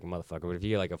 going to kick like a motherfucker. But if you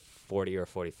get like a 40 or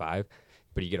 45,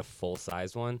 but you get a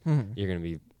full-size one, you're going to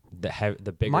be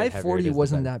the bigger. My 40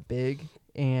 wasn't that big,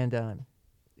 and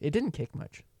it didn't kick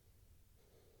much.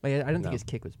 Like I didn't think his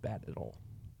kick was bad at all.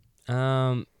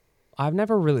 I've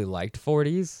never really liked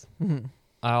 40s.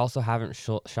 I also haven't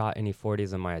shot any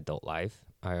 40s in my adult life.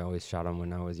 I always shot them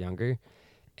when I was younger,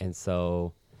 and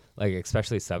so like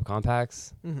especially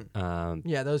subcompacts.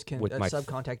 Yeah, those can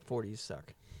subcontact 40s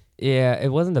suck. Yeah, it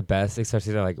wasn't the best,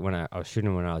 especially like when I was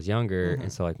shooting when I was younger,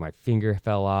 and so like my finger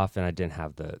fell off, and I didn't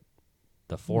have the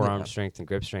forearm strength and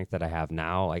grip strength that I have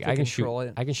now. Like I can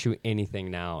shoot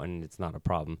anything now, and it's not a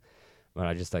problem. But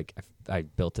I just I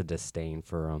built a disdain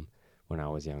for them when I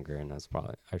was younger, and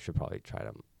I should probably try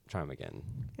them again.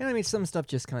 Yeah, I mean some stuff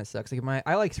just kind of sucks. Like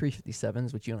I like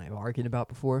 357s, which you and I have argued about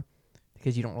before,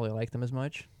 because you don't really like them as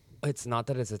much. It's not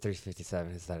that it's a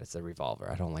 357; it's that it's a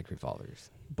revolver. I don't like revolvers.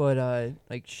 But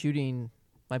like shooting,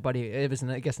 my buddy, it was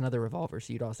I guess another revolver,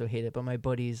 so you'd also hate it. But my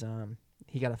buddy's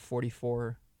he got a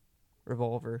 44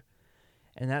 revolver,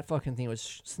 and that fucking thing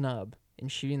was snub.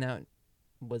 And shooting that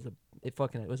was it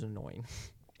was annoying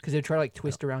because they'd try to like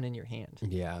twist around in your hand.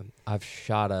 Yeah, I've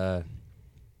shot a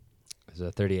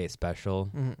 38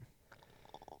 special.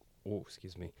 Oh,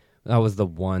 excuse me. That was the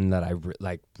one that I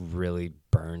really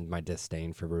burned my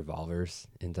disdain for revolvers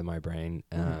into my brain,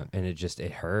 and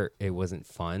it hurt. It wasn't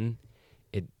fun.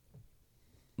 It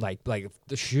like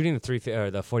the shooting the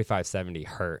 45-70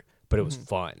 hurt, but it was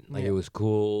fun. Like it was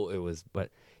cool. It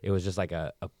was just like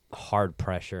a hard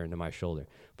pressure into my shoulder.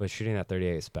 But shooting that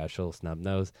 38 special snub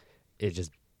nose, it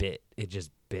just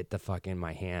bit the fucking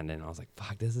my hand, and I was like,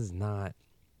 fuck, this is not.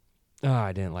 Oh,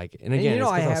 I didn't like it. And again,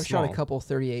 I have shot a couple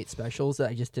 38 specials that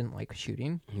I just didn't like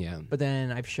shooting. Yeah. But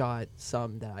then I've shot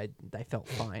some that I felt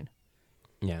fine.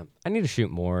 Yeah. I need to shoot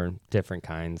more different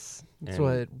kinds.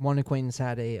 So one acquaintance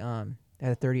had a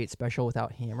 38 special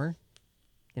without hammer.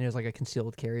 And it was like a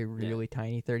concealed carry, really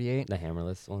tiny 38. The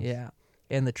hammerless ones? Yeah.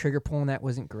 And the trigger pull on that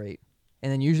wasn't great.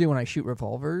 And then usually when I shoot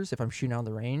revolvers, if I'm shooting on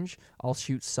the range, I'll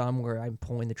shoot some where I'm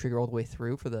pulling the trigger all the way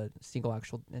through for the single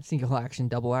action,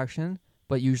 double action.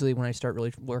 But usually when I start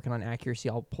really working on accuracy,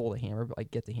 I'll pull the hammer,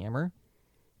 get the hammer,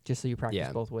 just so you practice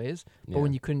both ways. But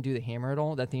when you couldn't do the hammer at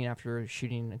all, that thing after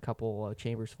shooting a couple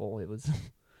chambers full, it was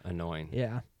annoying.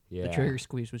 Yeah. The trigger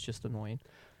squeeze was just annoying.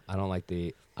 I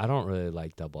don't really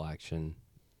like double action.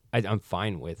 I'm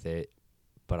fine with it,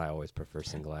 but I always prefer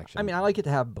single action. I mean, I like it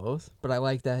to have both, but I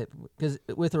like that because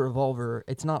with a revolver,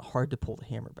 it's not hard to pull the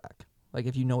hammer back. Like,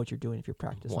 if you know what you're doing, if you're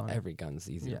practicing on it. Every gun's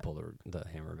easy to pull the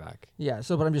hammer back. Yeah,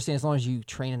 but I'm just saying, as long as you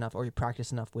train enough or you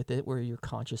practice enough with it where you're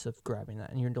conscious of grabbing that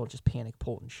and you don't just panic,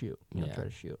 pull, and shoot. You don't try to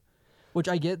shoot. Which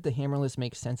I get the hammerless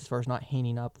makes sense as far as not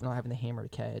hanging up, not having the hammer to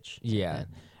catch. Yeah.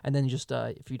 And then just,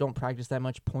 if you don't practice that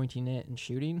much pointing it and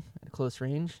shooting at close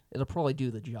range, it'll probably do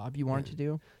the job you want it to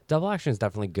do. Double action is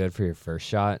definitely good for your first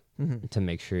shot to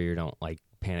make sure you don't,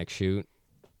 panic shoot.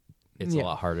 It's a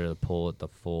lot harder to pull at the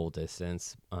full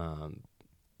distance.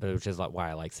 Which is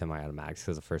why I like semi-automatics,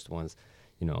 because the first one's,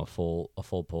 a full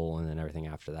pull, and then everything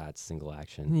after that's single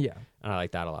action. Yeah, and I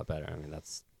like that a lot better. I mean,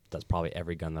 that's probably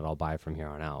every gun that I'll buy from here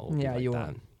on out. Yeah, you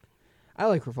want. I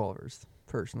like revolvers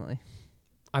personally.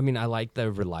 I mean, I like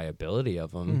the reliability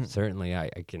of them. Certainly,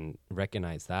 I can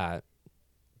recognize that.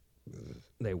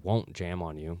 They won't jam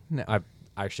on you. No,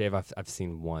 I've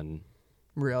seen one.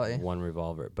 Really? One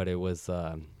revolver, but it was.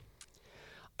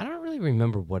 I don't really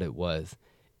remember what it was.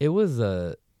 It was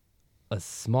a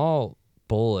small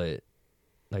bullet,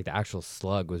 like the actual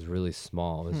slug was really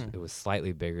small. It was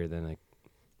slightly bigger than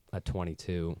a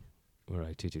 22 or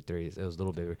like 223s. It was a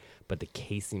little bigger, but the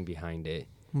casing behind it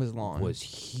was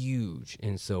huge,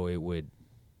 and so it would.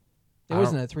 It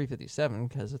wasn't a 357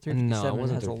 because the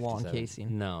 357 has a long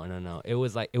casing. No. It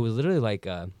was literally like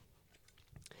a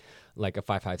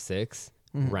 5.56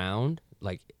 round,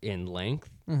 like in length,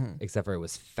 except for it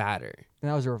was fatter. And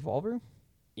that was a revolver?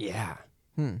 Yeah.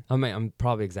 I mean, I'm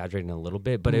probably exaggerating a little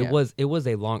bit, but it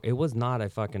was not a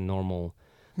fucking normal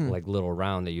like little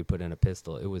round that you put in a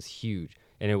pistol. It was huge,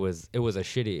 and it was I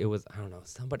don't know,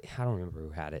 I don't remember who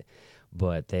had it,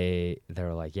 but they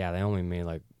were like, yeah, they only made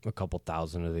like a couple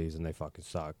thousand of these, and they fucking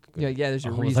suck. Yeah, there's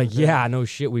a reason. I was like, yeah, no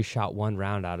shit, we shot one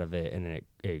round out of it, and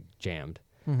it jammed,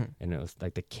 and it was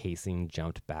like the casing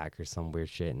jumped back or some weird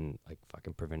shit, and like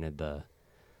fucking prevented the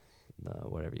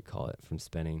whatever you call it from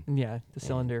spinning. Yeah, the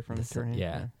cylinder from turning.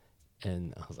 Yeah.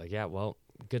 And I was like, yeah, well,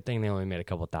 good thing they only made a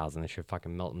couple thousand. They should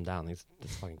fucking melt them down. This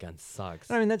fucking gun sucks.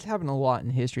 I mean, that's happened a lot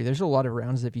in history. There's a lot of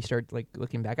rounds if you start like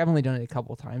looking back. I've only done it a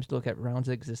couple of times to look at rounds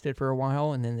that existed for a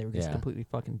while, and then they were just completely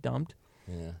fucking dumped.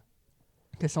 Yeah.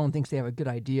 Because someone thinks they have a good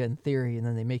idea in theory, and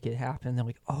then they make it happen. They're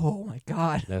like, "Oh my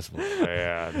god, that's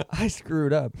bad. I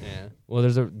screwed up." Yeah. Well,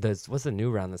 there's what's the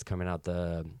new round that's coming out?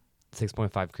 The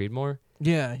 6.5 Creedmoor.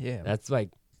 Yeah. That's like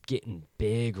getting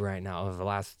big right now. Over the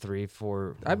last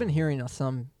 3-4, I've been hearing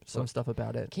some stuff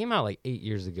about it. It came out like 8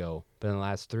 years ago, but in the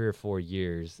last 3 or 4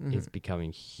 years, it's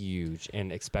becoming huge,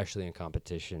 and especially in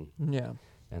competition. Yeah.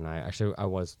 And I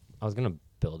was gonna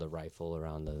build a rifle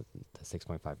around the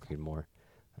 6.5 Creedmoor.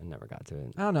 I never got to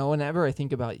it. I don't know. Whenever I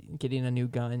think about getting a new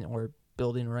gun or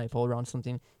building a rifle around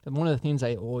something, one of the things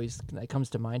that comes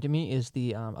to mind to me is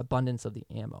the abundance of the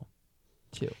ammo,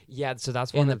 too. Yeah, so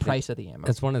that's one of the price of the ammo.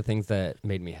 That's one of the things that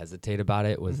made me hesitate about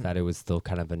it was that it was still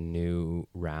kind of a new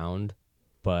round,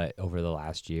 but over the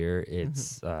last year,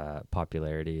 its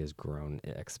popularity has grown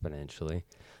exponentially.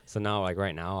 So now, like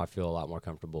right now, I feel a lot more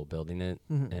comfortable building it,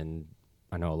 and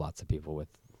I know lots of people with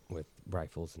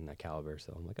rifles in that caliber.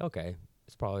 So I'm like, okay.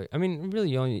 It's probably, I mean, really,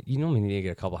 you only need to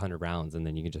get a couple hundred rounds, and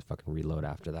then you can just fucking reload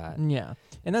after that. Yeah.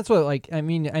 And that's what, like, I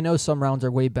mean, I know some rounds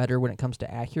are way better when it comes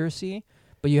to accuracy,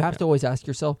 but you have to always ask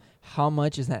yourself, how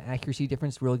much is that accuracy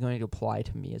difference really going to apply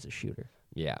to me as a shooter?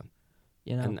 Yeah.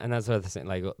 You know? And that's what I'm saying.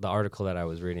 Like, the article that I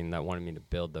was reading that wanted me to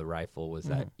build the rifle was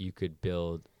that you could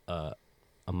build a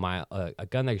gun that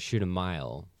could shoot a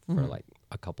mile for, like,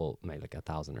 maybe like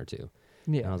 1,000 or 2.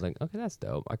 Yeah. And I was like, okay, that's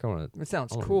dope. I kind of want to. It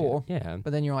sounds cool. Yeah.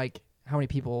 But then you're like, how many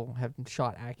people have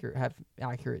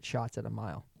accurate shots at a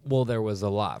mile? Well, there was a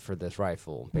lot for this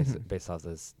rifle based off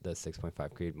the 6.5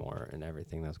 Creedmoor and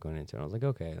everything that's going into it. I was like,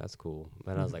 okay, that's cool.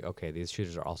 But I was like, okay, these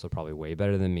shooters are also probably way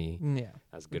better than me. Yeah,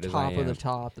 as good as I am. Top of the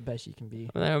top, the best you can be.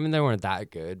 I mean, they weren't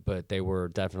that good, but they were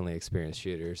definitely experienced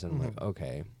shooters. And I'm like,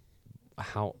 okay,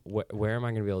 where am I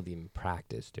going to be able to even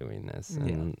practice doing this?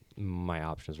 And my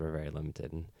options were very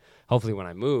limited. And hopefully, when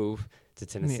I move to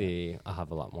Tennessee, I'll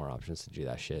have a lot more options to do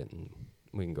that shit, and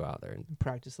we can go out there and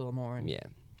practice a little more. And yeah.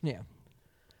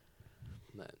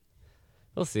 But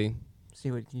we'll see.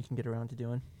 See what you can get around to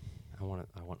doing. I want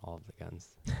all of the guns,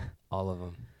 all of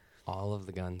them, all of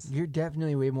the guns. You're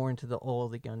definitely way more into the all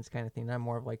of the guns kind of thing. I'm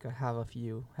more of like a have a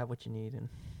few, have what you need, and.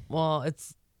 Well,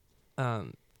 it's,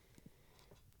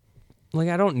 like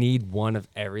I don't need one of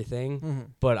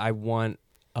everything, but I want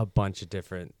a bunch of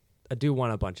different. I do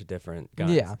want a bunch of different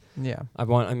guns. Yeah. I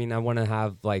want to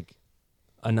have like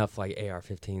enough like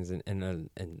AR-15s and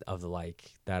of the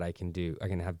like that I can do. I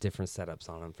can have different setups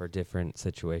on them for different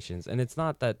situations. And it's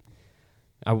not that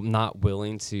I'm not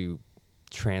willing to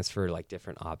transfer like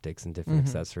different optics and different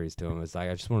accessories to them. It's like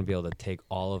I just want to be able to take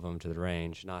all of them to the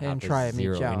range, not have to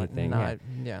zero anything,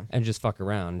 and just fuck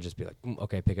around and just be like,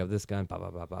 okay, pick up this gun, pop,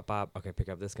 pop, pop, pop, pop. Okay, pick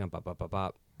up this gun, pop, pop, pop,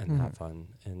 pop, and have fun.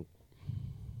 And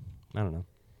I don't know.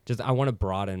 Just I want to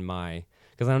broaden my,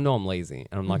 because I know I'm lazy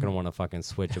and I'm not gonna want to fucking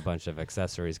switch a bunch of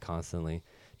accessories constantly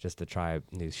just to try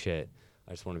new shit.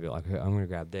 I just want to be like, okay, I'm gonna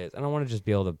grab this, and I want to just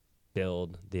be able to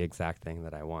build the exact thing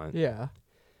that I want. Yeah.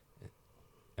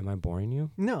 Am I boring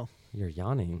you? No. You're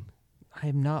yawning. I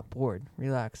am not bored.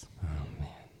 Relax. Oh man,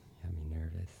 you have me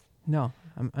nervous. No,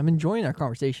 I'm enjoying our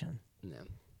conversation. Yeah.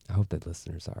 I hope that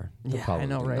listeners are. Yeah, I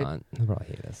know, right? They'll probably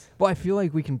hate us. Well, I feel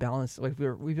like we can balance. Like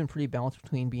we've been pretty balanced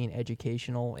between being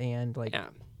educational and like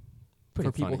for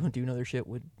people who do know their shit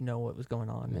would know what was going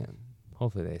on. Man,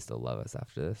 hopefully they still love us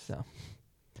after this. So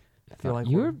I feel like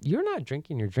you're not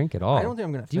drinking your drink at all. I don't think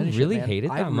I'm gonna. Finish do you really it, hate it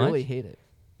that much? I really hate it.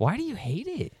 Why do you hate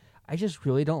it? I just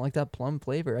really don't like that plum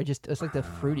flavor. It's like the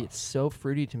fruity. It's so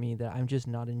fruity to me that I'm just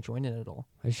not enjoying it at all.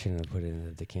 I shouldn't have put it in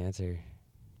the decanter.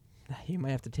 You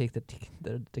might have to take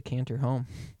the decanter home.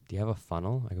 Do you have a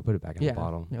funnel? I could put it back in the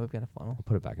bottle. Yeah, we've got a funnel. I'll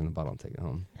put it back in the bottle and take it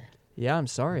home. Yeah, I'm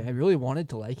sorry. I really wanted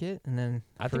to like it, and then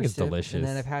I think it's delicious. And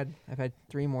then I've had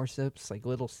 3 more sips, like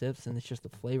little sips, and it's just the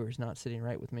flavor's not sitting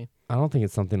right with me. I don't think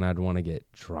it's something I'd want to get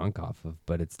drunk off of,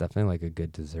 but it's definitely like a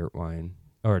good dessert wine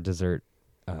or a dessert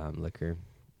liquor.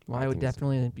 Well, I would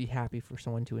definitely be happy for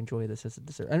someone to enjoy this as a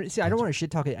dessert. I mean, see, I don't want to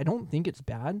shit talk it. I don't think it's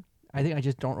bad. I think I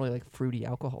just don't really like fruity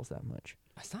alcohols that much.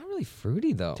 It's not really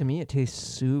fruity though. To me, it tastes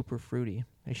super fruity.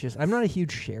 It's just I'm not a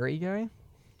huge sherry guy.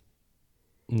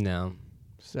 No.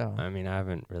 So I mean, I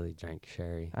haven't really drank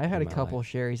sherry. I've had a couple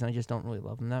sherries, and I just don't really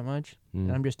love them that much.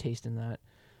 And I'm just tasting that.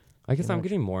 I guess I'm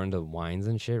getting more into wines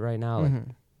and shit right now, like,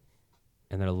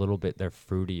 and they're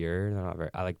fruitier. They're not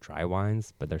very. I like dry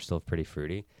wines, but they're still pretty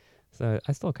fruity. So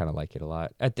I still kind of like it a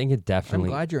lot. I think it definitely.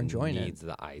 I'm glad you're enjoying it. Needs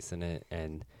the ice in it,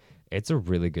 and it's a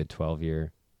really good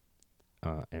 12-year,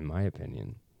 in my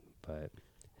opinion. But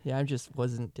yeah, I just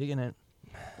wasn't digging it.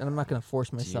 And I'm not going to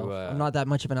force myself. I'm not that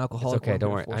much of an alcoholic. It's okay,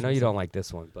 don't worry. I know you don't like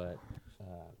this one, but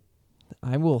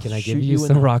I will. Can I give you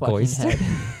some rock oyster?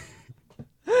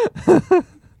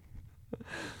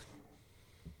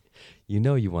 You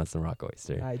know you want some rock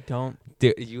oyster. I don't.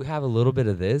 Dude, you have a little bit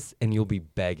of this, and you'll be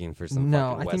begging for some.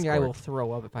 No, I think I will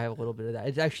throw up if I have a little bit of that.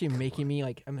 It's actually making me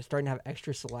like I'm starting to have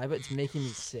extra saliva. It's making me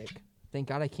sick. Thank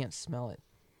God I can't smell it.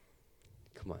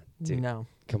 Come on, dude. No.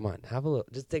 Come on, have a little.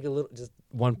 Just take a little. Just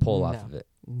one pull off of it.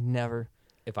 Never.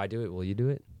 If I do it, will you do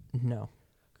it? No.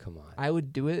 Come on. I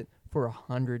would do it for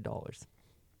 $100.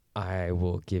 I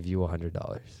will give you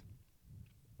 $100.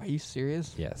 Are you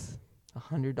serious? Yes.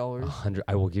 $100. $100.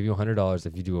 I will give you $100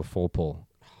 if you do a full pull.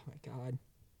 Oh my God.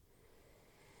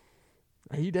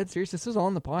 Are you dead serious? This is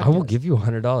on the podcast. I will give you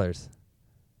 $100.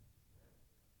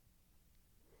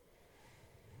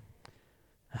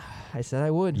 I said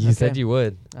I would. You said you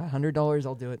would. $100.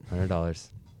 I'll do it. $100.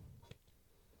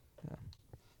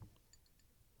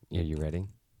 Yeah. Are you ready?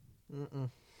 Mm-mm.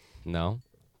 No?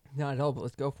 Not at all, but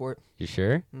let's go for it. You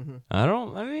sure? Mm-hmm. I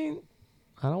don't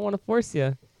want to force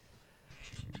you.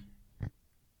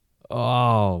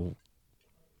 Oh,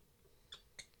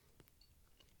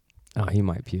 he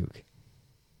might puke.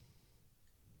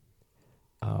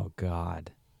 Oh,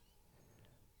 God.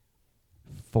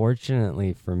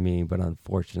 Fortunately for me, but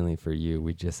unfortunately for you,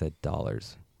 we just said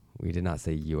dollars. We did not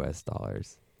say U.S.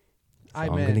 dollars. So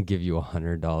I'm going to give you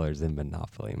 $100 in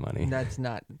Monopoly money. That's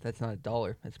not a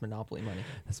dollar. That's Monopoly money.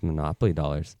 That's Monopoly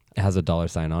dollars. It has a dollar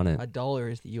sign on it. A dollar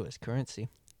is the U.S. currency.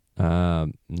 No,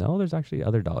 there's actually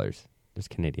other dollars. There's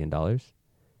Canadian dollars.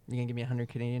 You going to give me 100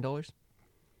 Canadian dollars?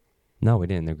 No, we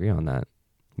didn't agree on that.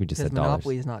 We just said dollars.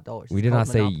 Monopoly is not dollars. We did not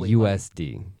say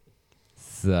USD. Money.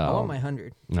 So I want my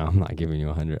 100. No, I'm not giving you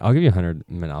 100. I'll give you 100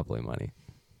 Monopoly money.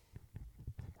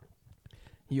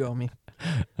 You owe me.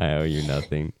 I owe you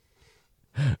nothing.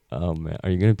 Oh, man. Are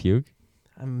you going to puke?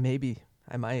 Maybe.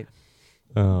 I might.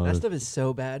 Oh. That stuff is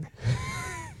so bad.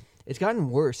 It's gotten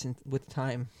worse with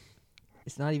time.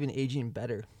 It's not even aging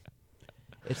better.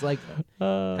 It's like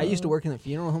I used to work in the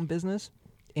funeral home business,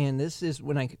 and this is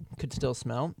when I could still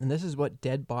smell, and this is what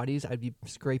dead bodies I'd be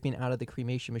scraping out of the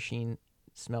cremation machine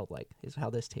smelled like, is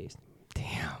how this tastes.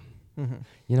 Damn. Mm-hmm.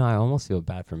 You know, I almost feel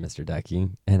bad for Mr.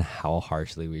 Decky and how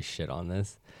harshly we shit on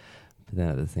this, but then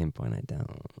at the same point, I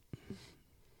don't.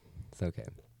 It's okay.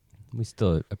 We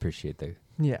still appreciate the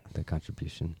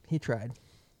contribution. He tried.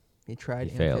 He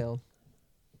failed.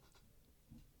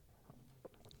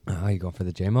 Failed. You going for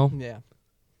the JMO? Yeah.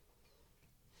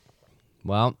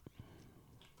 Well,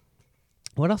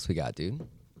 what else we got, dude? I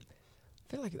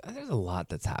feel like there's a lot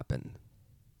that's happened.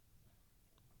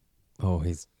 Oh,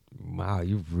 wow,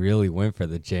 you really went for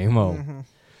the JMO. Mm-hmm.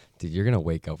 Dude, you're going to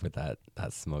wake up with that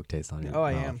smoke taste on your mouth.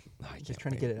 I am. Just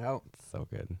trying to get it out. It's so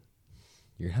good.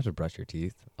 You're going to have to brush your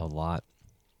teeth a lot.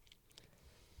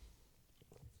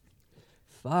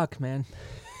 Fuck, man.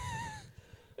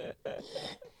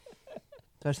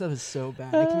 That stuff is so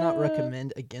bad. I cannot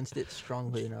recommend against it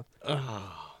strongly enough.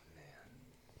 Oh,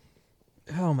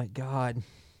 man. Oh, my God.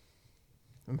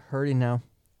 I'm hurting now.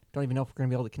 Don't even know if we're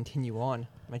going to be able to continue on.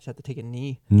 Might just have to take a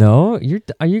knee. No?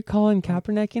 Are you calling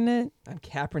Kaepernicking it? I'm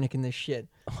Kaepernicking this shit.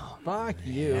 Oh, fuck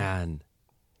you. Man.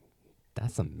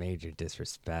 That's some major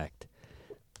disrespect.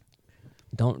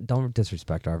 Don't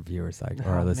disrespect our viewers or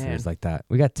our listeners like that.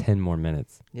 We got 10 more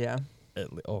minutes. Yeah.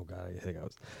 Oh, God, I think I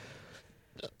was...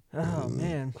 Oh,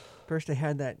 man. First I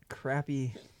had that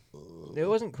crappy... It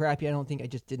wasn't crappy. I don't think. I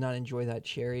just did not enjoy that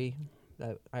cherry,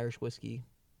 that Irish whiskey.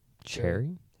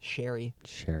 Cherry? Sherry.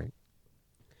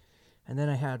 And then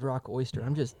I had rock oyster.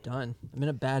 I'm just done. I'm in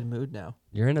a bad mood now.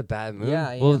 You're in a bad mood? Yeah,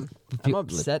 I am. I'm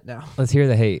upset now. Let's hear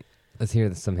the hate. Let's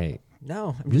hear some hate.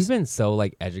 No. We've been so,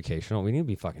 educational. We need to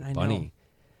be fucking funny.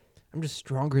 I'm just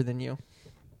stronger than you.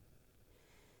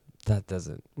 That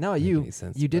doesn't. No, make you any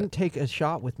sense, you didn't take a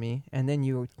shot with me, and then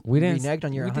you reneged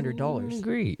on your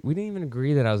 $100. We didn't even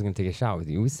agree that I was going to take a shot with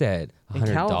you. We said $100.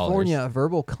 In California, a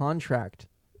verbal contract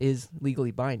is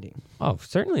legally binding. Oh,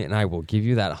 certainly, and I will give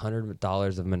you that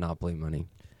 $100 of Monopoly money.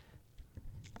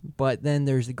 But then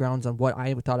there's the grounds on what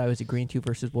I thought I was agreeing to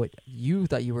versus what you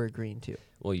thought you were agreeing to.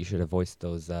 Well, you should have voiced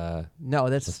those. No,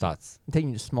 that's those thoughts. I'm taking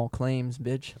you to small claims,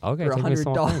 bitch. Okay, for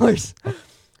 $100.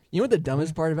 You know what the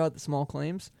dumbest part about the small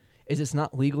claims is? It's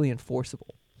not legally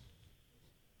enforceable.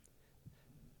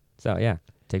 So yeah,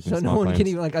 take me so to small no one claims. can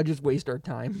even I just waste our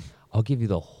time. I'll give you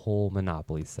the whole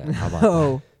Monopoly set. How about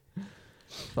that?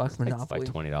 Fuck Monopoly.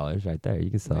 It's like $20 right there. You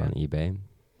can sell it on eBay.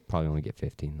 Probably only get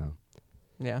 15 though.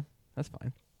 Yeah, that's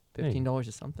fine. $15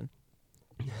 is something.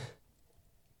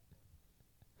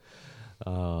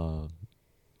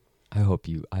 I hope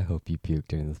you puke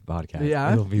during this podcast.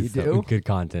 Yeah, it'll be you do? good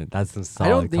content. That's some solid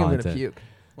I don't think content. I'm gonna puke.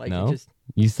 Like, no,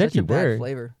 you said you were. Bad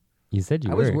flavor. You said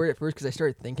you were. I was worried at first because I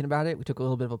started thinking about it. We took a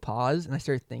little bit of a pause, and I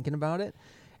started thinking about it,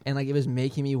 and like it was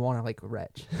making me want to like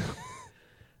retch.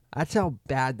 That's how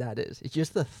bad that is. It's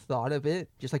just the thought of it,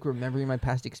 just like remembering my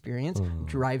past experience,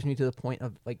 drives me to the point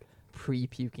of like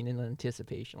pre-puking in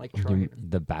anticipation, like trying.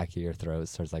 The back of your throat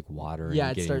starts like watering. Yeah,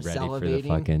 and it starts ready salivating. For the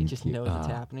fucking it just knows it's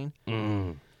happening.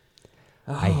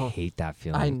 Oh, I hate that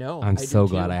feeling. I know. I'm so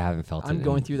glad I haven't felt it. I'm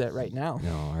going through that right now.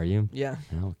 No, are you? Yeah.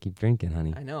 No, keep drinking,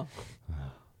 honey. I know.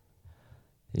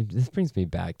 This brings me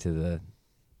back to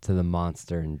the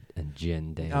Monster and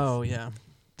gin days. Oh yeah.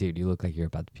 Dude, you look like you're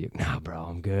about to puke. Nah, bro,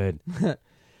 I'm good.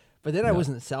 But then I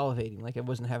wasn't salivating. Like I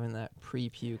wasn't having that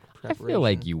pre-puke preparation. I feel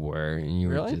like you were, and you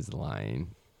really? were just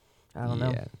lying. I don't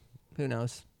know. Who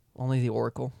knows? Only the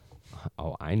Oracle.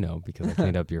 Oh, I know, because I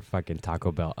cleaned up your fucking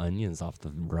Taco Bell onions off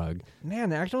the rug.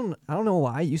 Man, actually, I don't know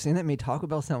why. You saying that made Taco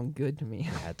Bell sound good to me.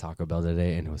 I had Taco Bell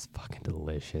today, and it was fucking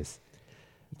delicious.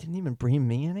 You didn't even bring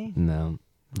me any? No.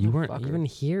 You weren't even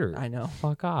here. I know.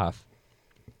 Fuck off.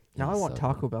 Now I want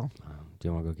Taco Bell. Do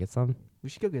you want to go get some? We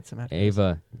should go get some after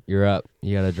Ava, you're up.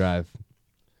 You got to drive.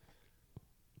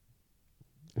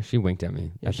 She winked at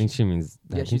me. Yeah, I think she means...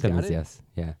 Yeah, I think that means it? yes.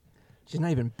 Yeah. She's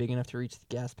not even big enough to reach the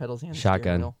gas pedals and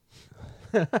Shotgun.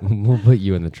 We'll put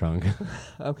you in the trunk.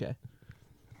 Okay.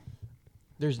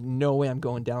 There's no way I'm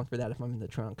going down for that if I'm in the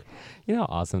trunk. You know how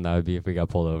awesome that would be if we got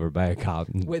pulled over by a cop.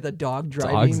 With a dog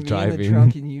driving, me driving. in the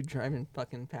trunk and you driving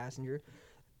fucking passenger.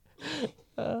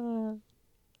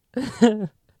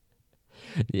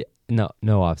 Yeah.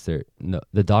 No, officer. No,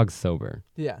 the dog's sober.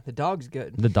 Yeah, the dog's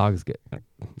good. The dog's good.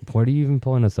 What are you even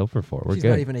pulling us over for? We're She's good.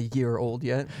 not even a year old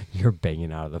yet. You're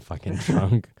banging out of the fucking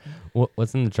trunk.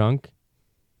 What's in the trunk?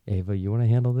 Ava, you want to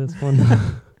handle this one?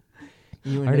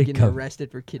 You end up getting arrested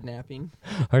for kidnapping.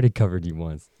 I already covered you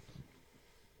once.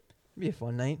 It'd be a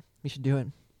fun night. We should do it.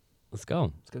 Let's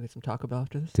go. Let's go get some Taco Bell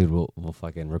after this. Dude, we'll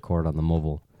fucking record on the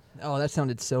mobile. Oh, that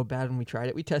sounded so bad when we tried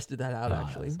it. We tested that out,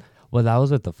 actually. Well, that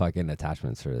was with the fucking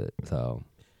attachments for it, so...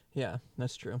 Yeah,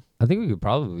 that's true. I think we could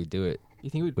probably do it. You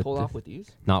think we'd pull off with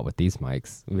these? Not with these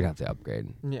mics. We'd have to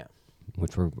upgrade. Yeah.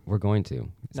 Which we're going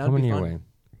to. It's That'd coming be your fun. way.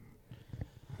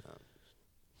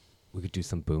 We could do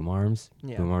some boom arms.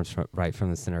 Yeah. Boom arms right from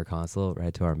the center console,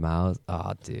 right to our mouths.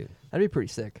 Oh, dude. That'd be pretty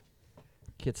sick.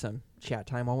 Get some chat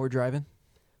time while we're driving.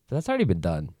 But that's already been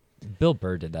done. Bill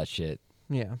Burr did that shit.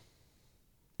 Yeah.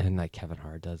 And like Kevin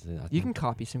Hart does it. You can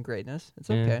copy some greatness. It's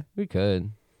okay. We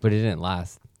could. But it didn't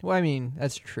last. Well, I mean,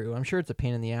 that's true. I'm sure it's a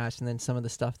pain in the ass, and then some of the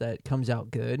stuff that comes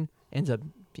out good ends up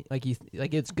like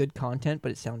it's good content,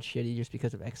 but it sounds shitty just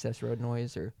because of excess road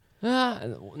noise or.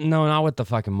 No, not with the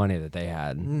fucking money that they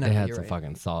had. No, they had you're some right.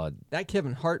 fucking solid. That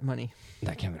Kevin Hart money.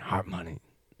 That Kevin Hart money.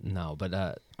 No, but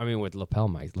I mean with lapel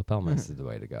mics is the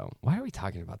way to go. Why are we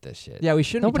talking about this shit? Yeah, we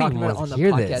shouldn't Nobody be talking about it on the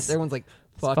hear podcast. this. Everyone's like,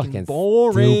 It's fucking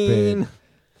boring. Stupid.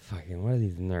 Fucking, what are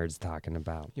these nerds talking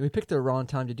about? Yeah, we picked the wrong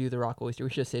time to do the Rock Oyster. We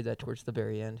should have saved that towards the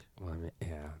very end. Well, I mean,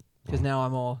 yeah. Because now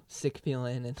I'm all sick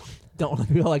feeling and don't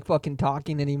feel like fucking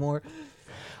talking anymore.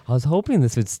 I was hoping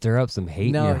this would stir up some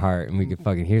hate in your heart and we could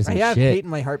fucking hear some shit. I have shit. hate in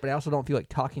my heart, but I also don't feel like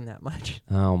talking that much.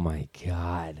 Oh my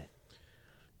God.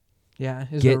 Yeah,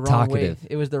 it was Get the wrong talkative. way.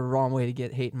 It was the wrong way to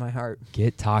get hate in my heart.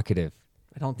 Get talkative.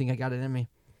 I don't think I got it in me.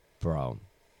 Bro.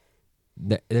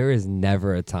 There is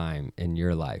never a time in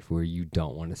your life where you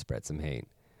don't want to spread some hate.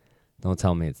 Don't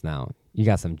tell me it's now. You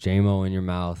got some JMO in your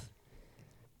mouth.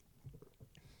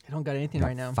 I don't got anything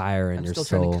right now. Fire in I'm your still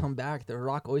soul. trying to come back. The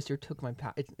Rock Oyster took my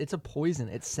power. It's a poison.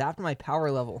 It sapped my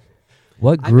power level.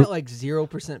 What I'm group? at like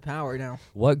 0% power now.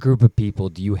 What group of people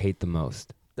do you hate the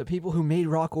most? The people who made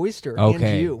Rock Oyster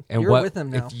Okay. and you. And you're what, with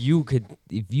them now. If you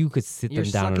could sit You're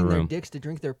them down in a sucking their room. dicks to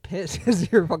drink their piss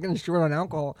because you're fucking short on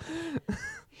alcohol.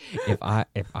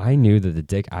 If I knew that the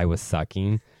dick I was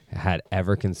sucking had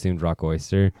ever consumed Rock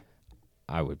Oyster,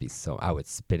 I would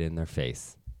spit in their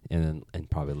face and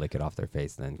probably lick it off their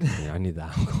face. Then I need the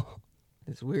alcohol.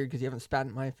 It's weird because you haven't spat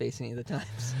in my face any of the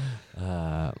times.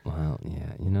 Well,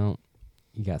 yeah,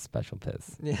 you got special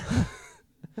piss. Yeah.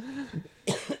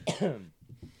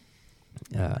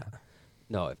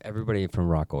 No, if everybody from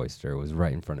Rock Oyster was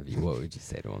right in front of you, what would you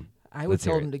say to them? I would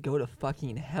tell them to go to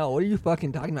fucking hell. What are you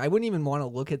fucking talking about? I wouldn't even want to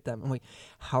look at them. I'm like,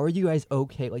 how are you guys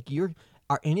okay? Like,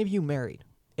 are any of you married?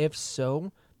 If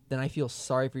so, then I feel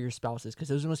sorry for your spouses because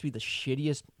those must be the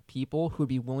shittiest people who would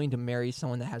be willing to marry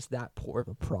someone that has that poor of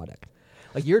a product.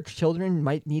 Like, your children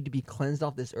might need to be cleansed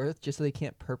off this earth just so they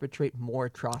can't perpetrate more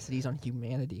atrocities on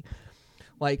humanity.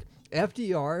 Like,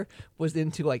 FDR was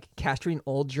into, like, castrating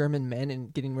old German men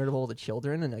and getting rid of all the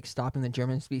children and, like, stopping the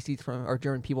German species or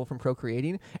German people from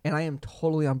procreating. And I am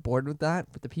totally on board with that,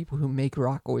 but the people who make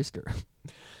Rock Oyster.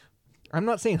 I'm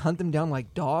not saying hunt them down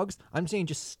like dogs. I'm saying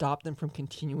just stop them from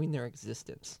continuing their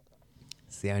existence.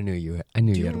 See, I knew you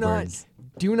had words.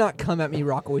 Do not come at me,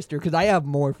 Rock Oyster, because I have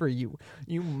more for you.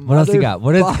 What else you got?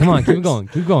 Come on,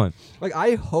 keep going. Like,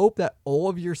 I hope that all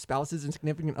of your spouses and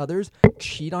significant others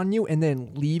cheat on you and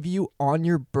then leave you on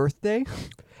your birthday.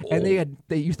 And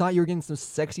you thought you were getting some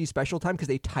sexy special time because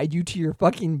they tied you to your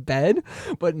fucking bed.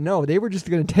 But no, they were just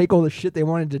going to take all the shit they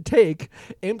wanted to take,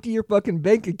 empty your fucking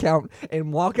bank account,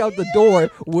 and walk out the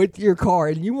door with your car.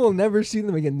 And you will never see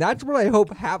them again. That's what I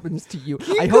hope happens to you.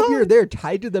 I hope you're there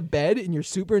tied to the bed and your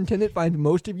superintendent finds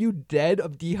most of you dead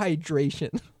of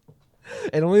dehydration.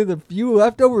 And only the few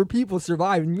leftover people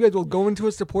survive. And you guys will go into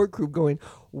a support group going,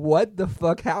 what the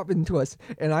fuck happened to us?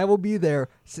 And I will be there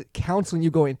counseling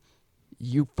you going,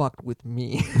 you fucked with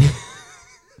me.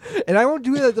 And I won't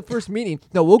do that at the first meeting.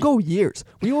 No, we'll go years.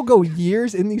 We will go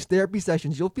years in these therapy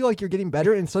sessions. You'll feel like you're getting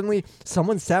better, and suddenly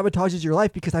someone sabotages your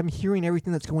life because I'm hearing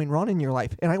everything that's going wrong in your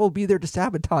life, and I will be there to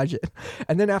sabotage it.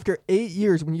 And then after 8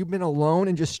 years, when you've been alone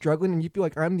and just struggling, and you feel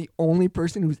like I'm the only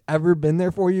person who's ever been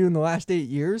there for you in the last 8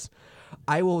 years,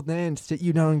 I will then sit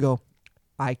you down and go,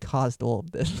 I caused all of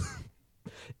this.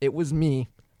 It was me.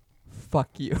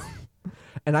 Fuck you.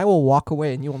 And I will walk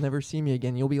away and you will never see me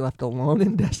again. You'll be left alone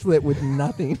and desolate with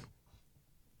nothing.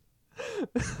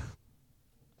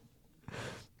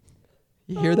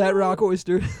 You hear that, Rock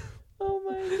Oyster? Oh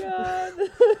my God.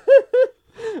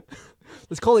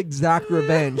 It's called exact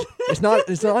revenge. It's not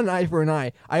an eye for an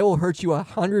eye. I will hurt you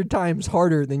 100 times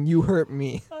harder than you hurt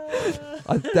me.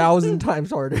 1,000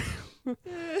 times harder.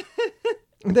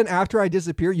 And then after I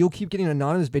disappear, you'll keep getting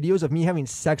anonymous videos of me having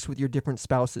sex with your different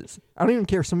spouses. I don't even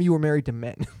care if some of you are married to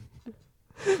men.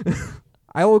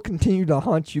 I will continue to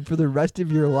haunt you for the rest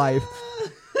of your life.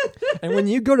 And when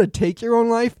you go to take your own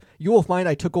life, you will find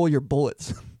I took all your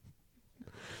bullets.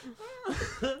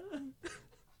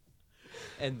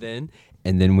 And then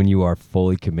when you are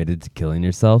fully committed to killing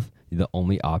yourself, the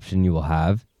only option you will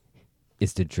have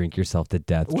is to drink yourself to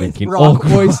death with drinking Rock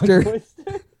Oyster.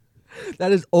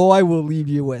 That is all I will leave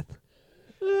you with.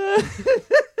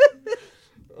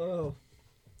 Oh.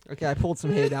 Okay, I pulled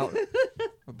some hate out.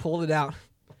 I pulled it out.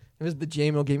 It was the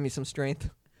JMO gave me some strength.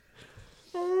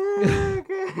 Oh,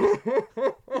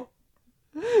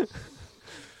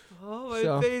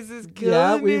 my face is killing me.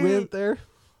 Yeah, we went there.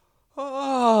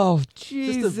 Oh,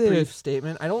 Jesus. Just a brief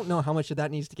statement. I don't know how much of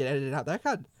that needs to get edited out.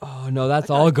 Oh, no, that's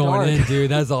all going in,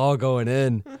 dude. That's all going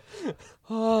in.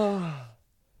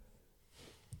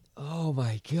 Oh,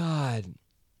 my God.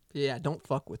 Yeah, don't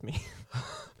fuck with me.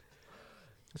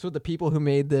 So the people who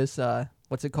made this,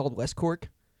 what's it called? West Cork?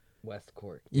 West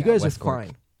Cork. You guys are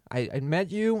fine. I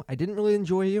met you. I didn't really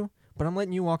enjoy you, but I'm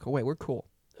letting you walk away. We're cool.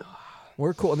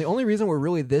 We're cool. And the only reason we're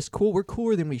really this cool, we're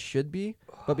cooler than we should be,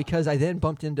 but because I then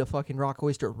bumped into fucking Rock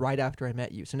Oyster right after I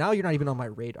met you. So now you're not even on my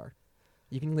radar.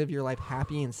 You can live your life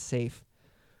happy and safe.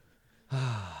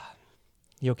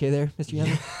 You okay there, Mr.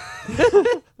 Young?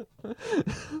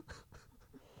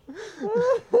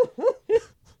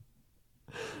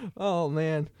 Oh,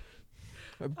 man.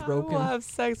 Broken. I will have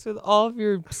sex with all of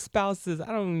your spouses. I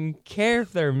don't even care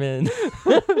if they're men.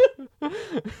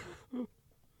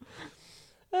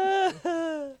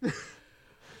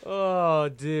 Oh,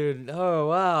 dude. Oh,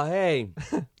 wow. Hey,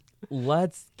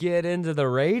 let's get into the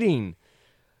rating.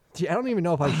 Gee, I don't even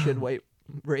know if I should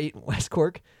rate West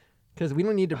Cork because we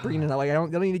don't need to bring it up. Like, I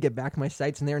don't need to get back my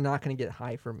sights, and they're not going to get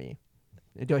high for me.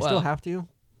 Do I still have to?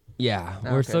 Yeah,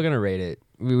 we're still going to rate it.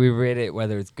 We rate it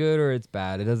whether it's good or it's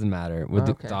bad. It doesn't matter.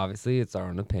 Obviously, it's our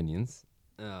own opinions.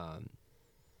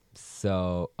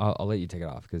 So I'll let you take it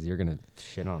off because you're going to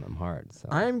shit on them hard. So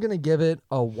I'm going to give it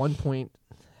a 1.7.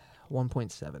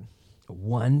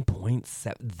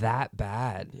 1.7? That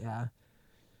bad? Yeah.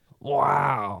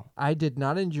 Wow. I did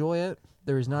not enjoy it.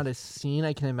 There is not a scene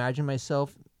I can imagine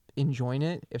myself enjoying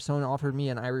it. If someone offered me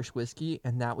an Irish whiskey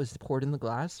and that was poured in the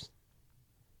glass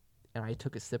and I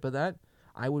took a sip of that,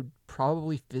 I would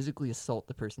probably physically assault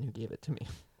the person who gave it to me.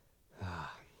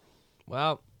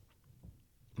 Well,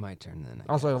 my turn then.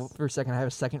 Also, for a second, I have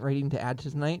a second rating to add to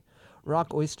tonight.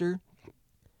 Rock Oyster,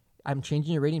 I'm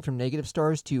changing your rating from negative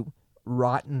stars to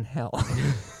rotten hell.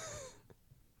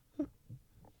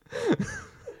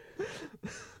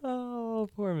 Oh,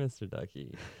 poor Mr.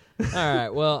 Ducky. All right,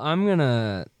 well, I'm going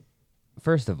to,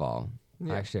 first of all,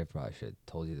 actually, I probably should have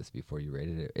told you this before you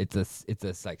rated it. It's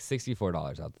like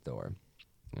 $64 out the door.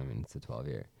 I mean, it's a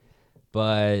 12-year.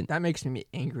 But that makes me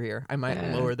angrier. I might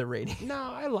lower the rating. No,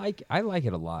 I like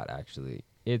it a lot, actually.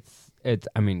 It's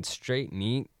I mean, straight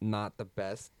neat, not the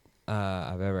best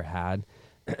I've ever had.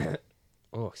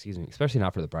 Oh, excuse me, especially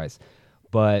not for the price.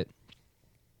 But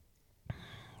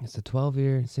it's a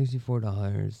 12-year,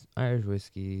 $64 Irish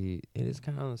whiskey. It is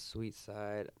kind of on the sweet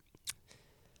side.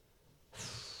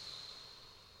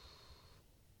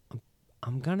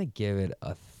 I'm gonna give it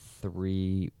a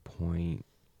 3.4.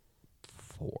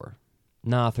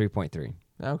 No, 3.3.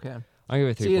 Okay. I'll give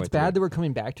it 3.3. See, it's bad that we're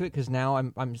coming back to it because now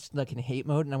I'm stuck in hate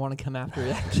mode and I want to come after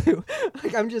that too.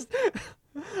 Like I'm just.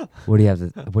 What do you have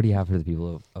for the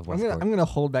people of West Cork? I'm gonna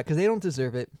hold back because they don't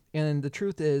deserve it. And the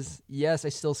truth is, yes, I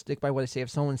still stick by what I say. If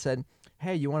someone said,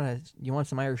 "Hey, you want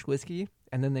some Irish whiskey?"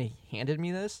 and then they handed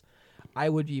me this, I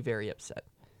would be very upset.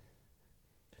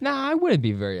 Nah, I wouldn't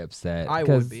be very upset. I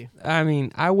would be. I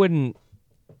mean, I wouldn't.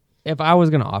 If I was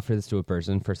gonna offer this to a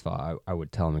person, first of all, I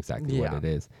would tell them exactly what it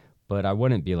is. But I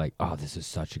wouldn't be like, "Oh, this is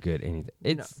such a good anything."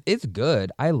 It's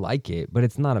good. I like it, but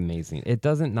it's not amazing. It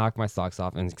doesn't knock my socks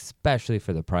off, and especially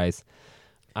for the price,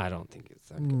 I don't think it's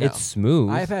that good. No. It's smooth.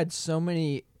 I've had so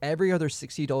many. Every other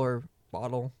 $60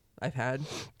 bottle I've had,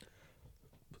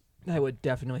 I would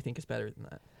definitely think it's better than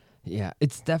that. Yeah,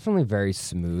 it's definitely very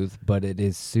smooth, but it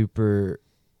is super.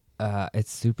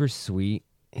 It's super sweet.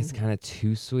 It's kind of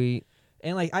too sweet.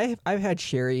 And like I've had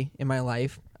sherry in my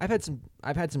life. I've had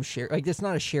some sherry. Like it's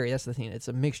not a sherry. That's the thing. It's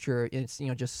a mixture. It's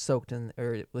just soaked in,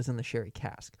 or it was in the sherry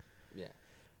cask. Yeah.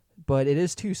 But it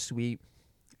is too sweet.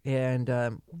 And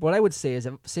what I would say is,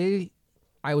 say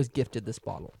I was gifted this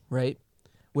bottle, right?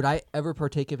 Would I ever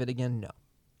partake of it again? No.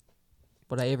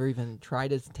 Would I ever even try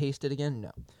to taste it again?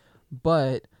 No.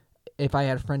 But if I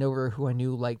had a friend over who I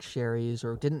knew liked sherries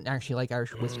or didn't actually like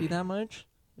Irish whiskey that much,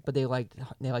 but they liked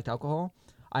alcohol,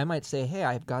 I might say, "Hey,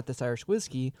 I've got this Irish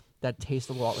whiskey that tastes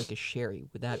a lot like a sherry.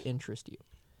 Would that interest you?"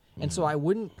 And so I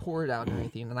wouldn't pour it out or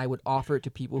anything, and I would offer it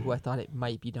to people who I thought it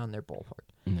might be down their ballpark.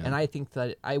 Yeah. And I think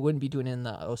that I wouldn't be doing it in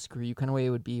the, "Oh, screw you" kind of way. It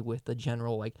would be with the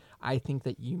general, like, I think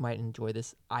that you might enjoy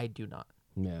this. I do not.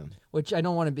 Yeah. Which I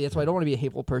don't want to be. That's why I don't want to be a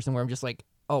hateful person where I'm just like,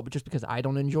 "Oh, but just because I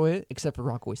don't enjoy it," except for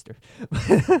Rock Oyster.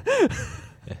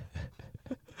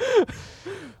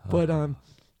 But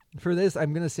for this,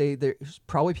 I'm going to say there's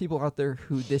probably people out there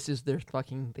who this is their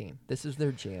fucking thing. This is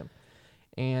their jam.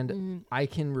 And I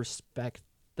can respect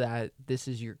that this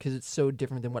is because it's so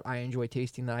different than what I enjoy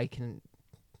tasting that I can,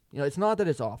 it's not that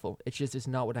it's awful. It's just, it's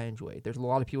not what I enjoy. There's a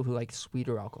lot of people who like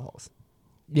sweeter alcohols.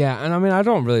 Yeah. And I mean, I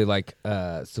don't really like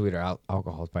sweeter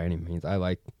alcohols by any means. I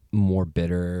like more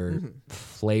bitter,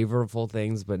 flavorful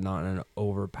things, but not in an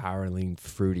overpoweringly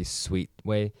fruity, sweet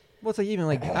way. Well, it's like even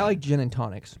like I like gin and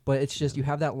tonics, but it's just you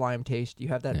have that lime taste, you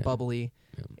have that bubbly,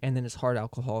 and then it's hard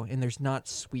alcohol, and there's not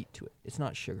sweet to it. It's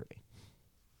not sugary.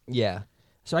 Yeah.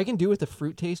 So I can do with the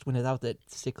fruit taste without that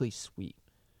sickly sweet.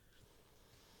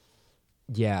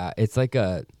 Yeah, it's like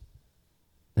I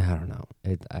don't know.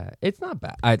 It's not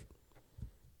bad. I'm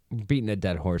beating a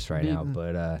dead horse right now,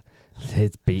 but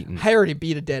it's beaten. I already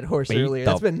beat a dead horse earlier.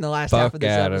 That's been the last half of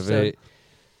this episode.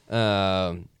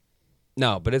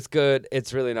 No, but it's good.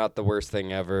 It's really not the worst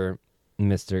thing ever.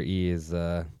 Mr. E is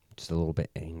just a little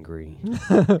bit angry.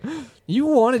 You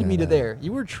wanted me to there.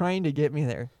 You were trying to get me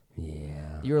there.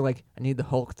 Yeah. You were like, "I need the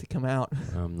Hulk to come out."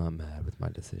 I'm not mad with my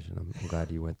decision. I'm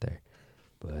glad you went there.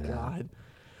 But God.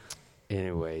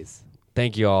 Anyways,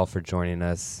 thank you all for joining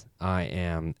us. I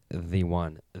am the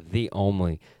one, the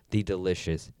only, the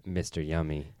delicious Mr.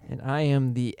 Yummy. And I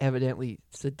am the evidently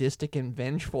sadistic and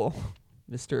vengeful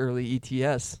Mr. Early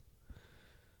ETS.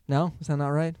 No? Is that not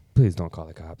right? Please don't call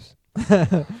the cops.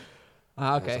 Okay.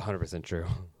 That's 100% true.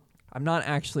 I'm not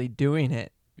actually doing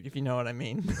it, if you know what I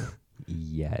mean.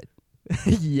 Yet.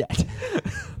 Yet.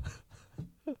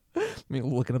 I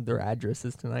mean, looking up their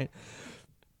addresses tonight.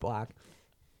 Black.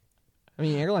 I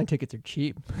mean, airline tickets are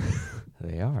cheap.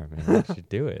 They are, man. We should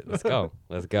do it. Let's go.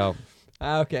 Let's go.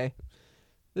 Okay.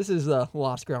 This is the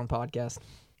Lost Ground Podcast.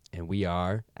 And we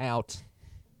are out.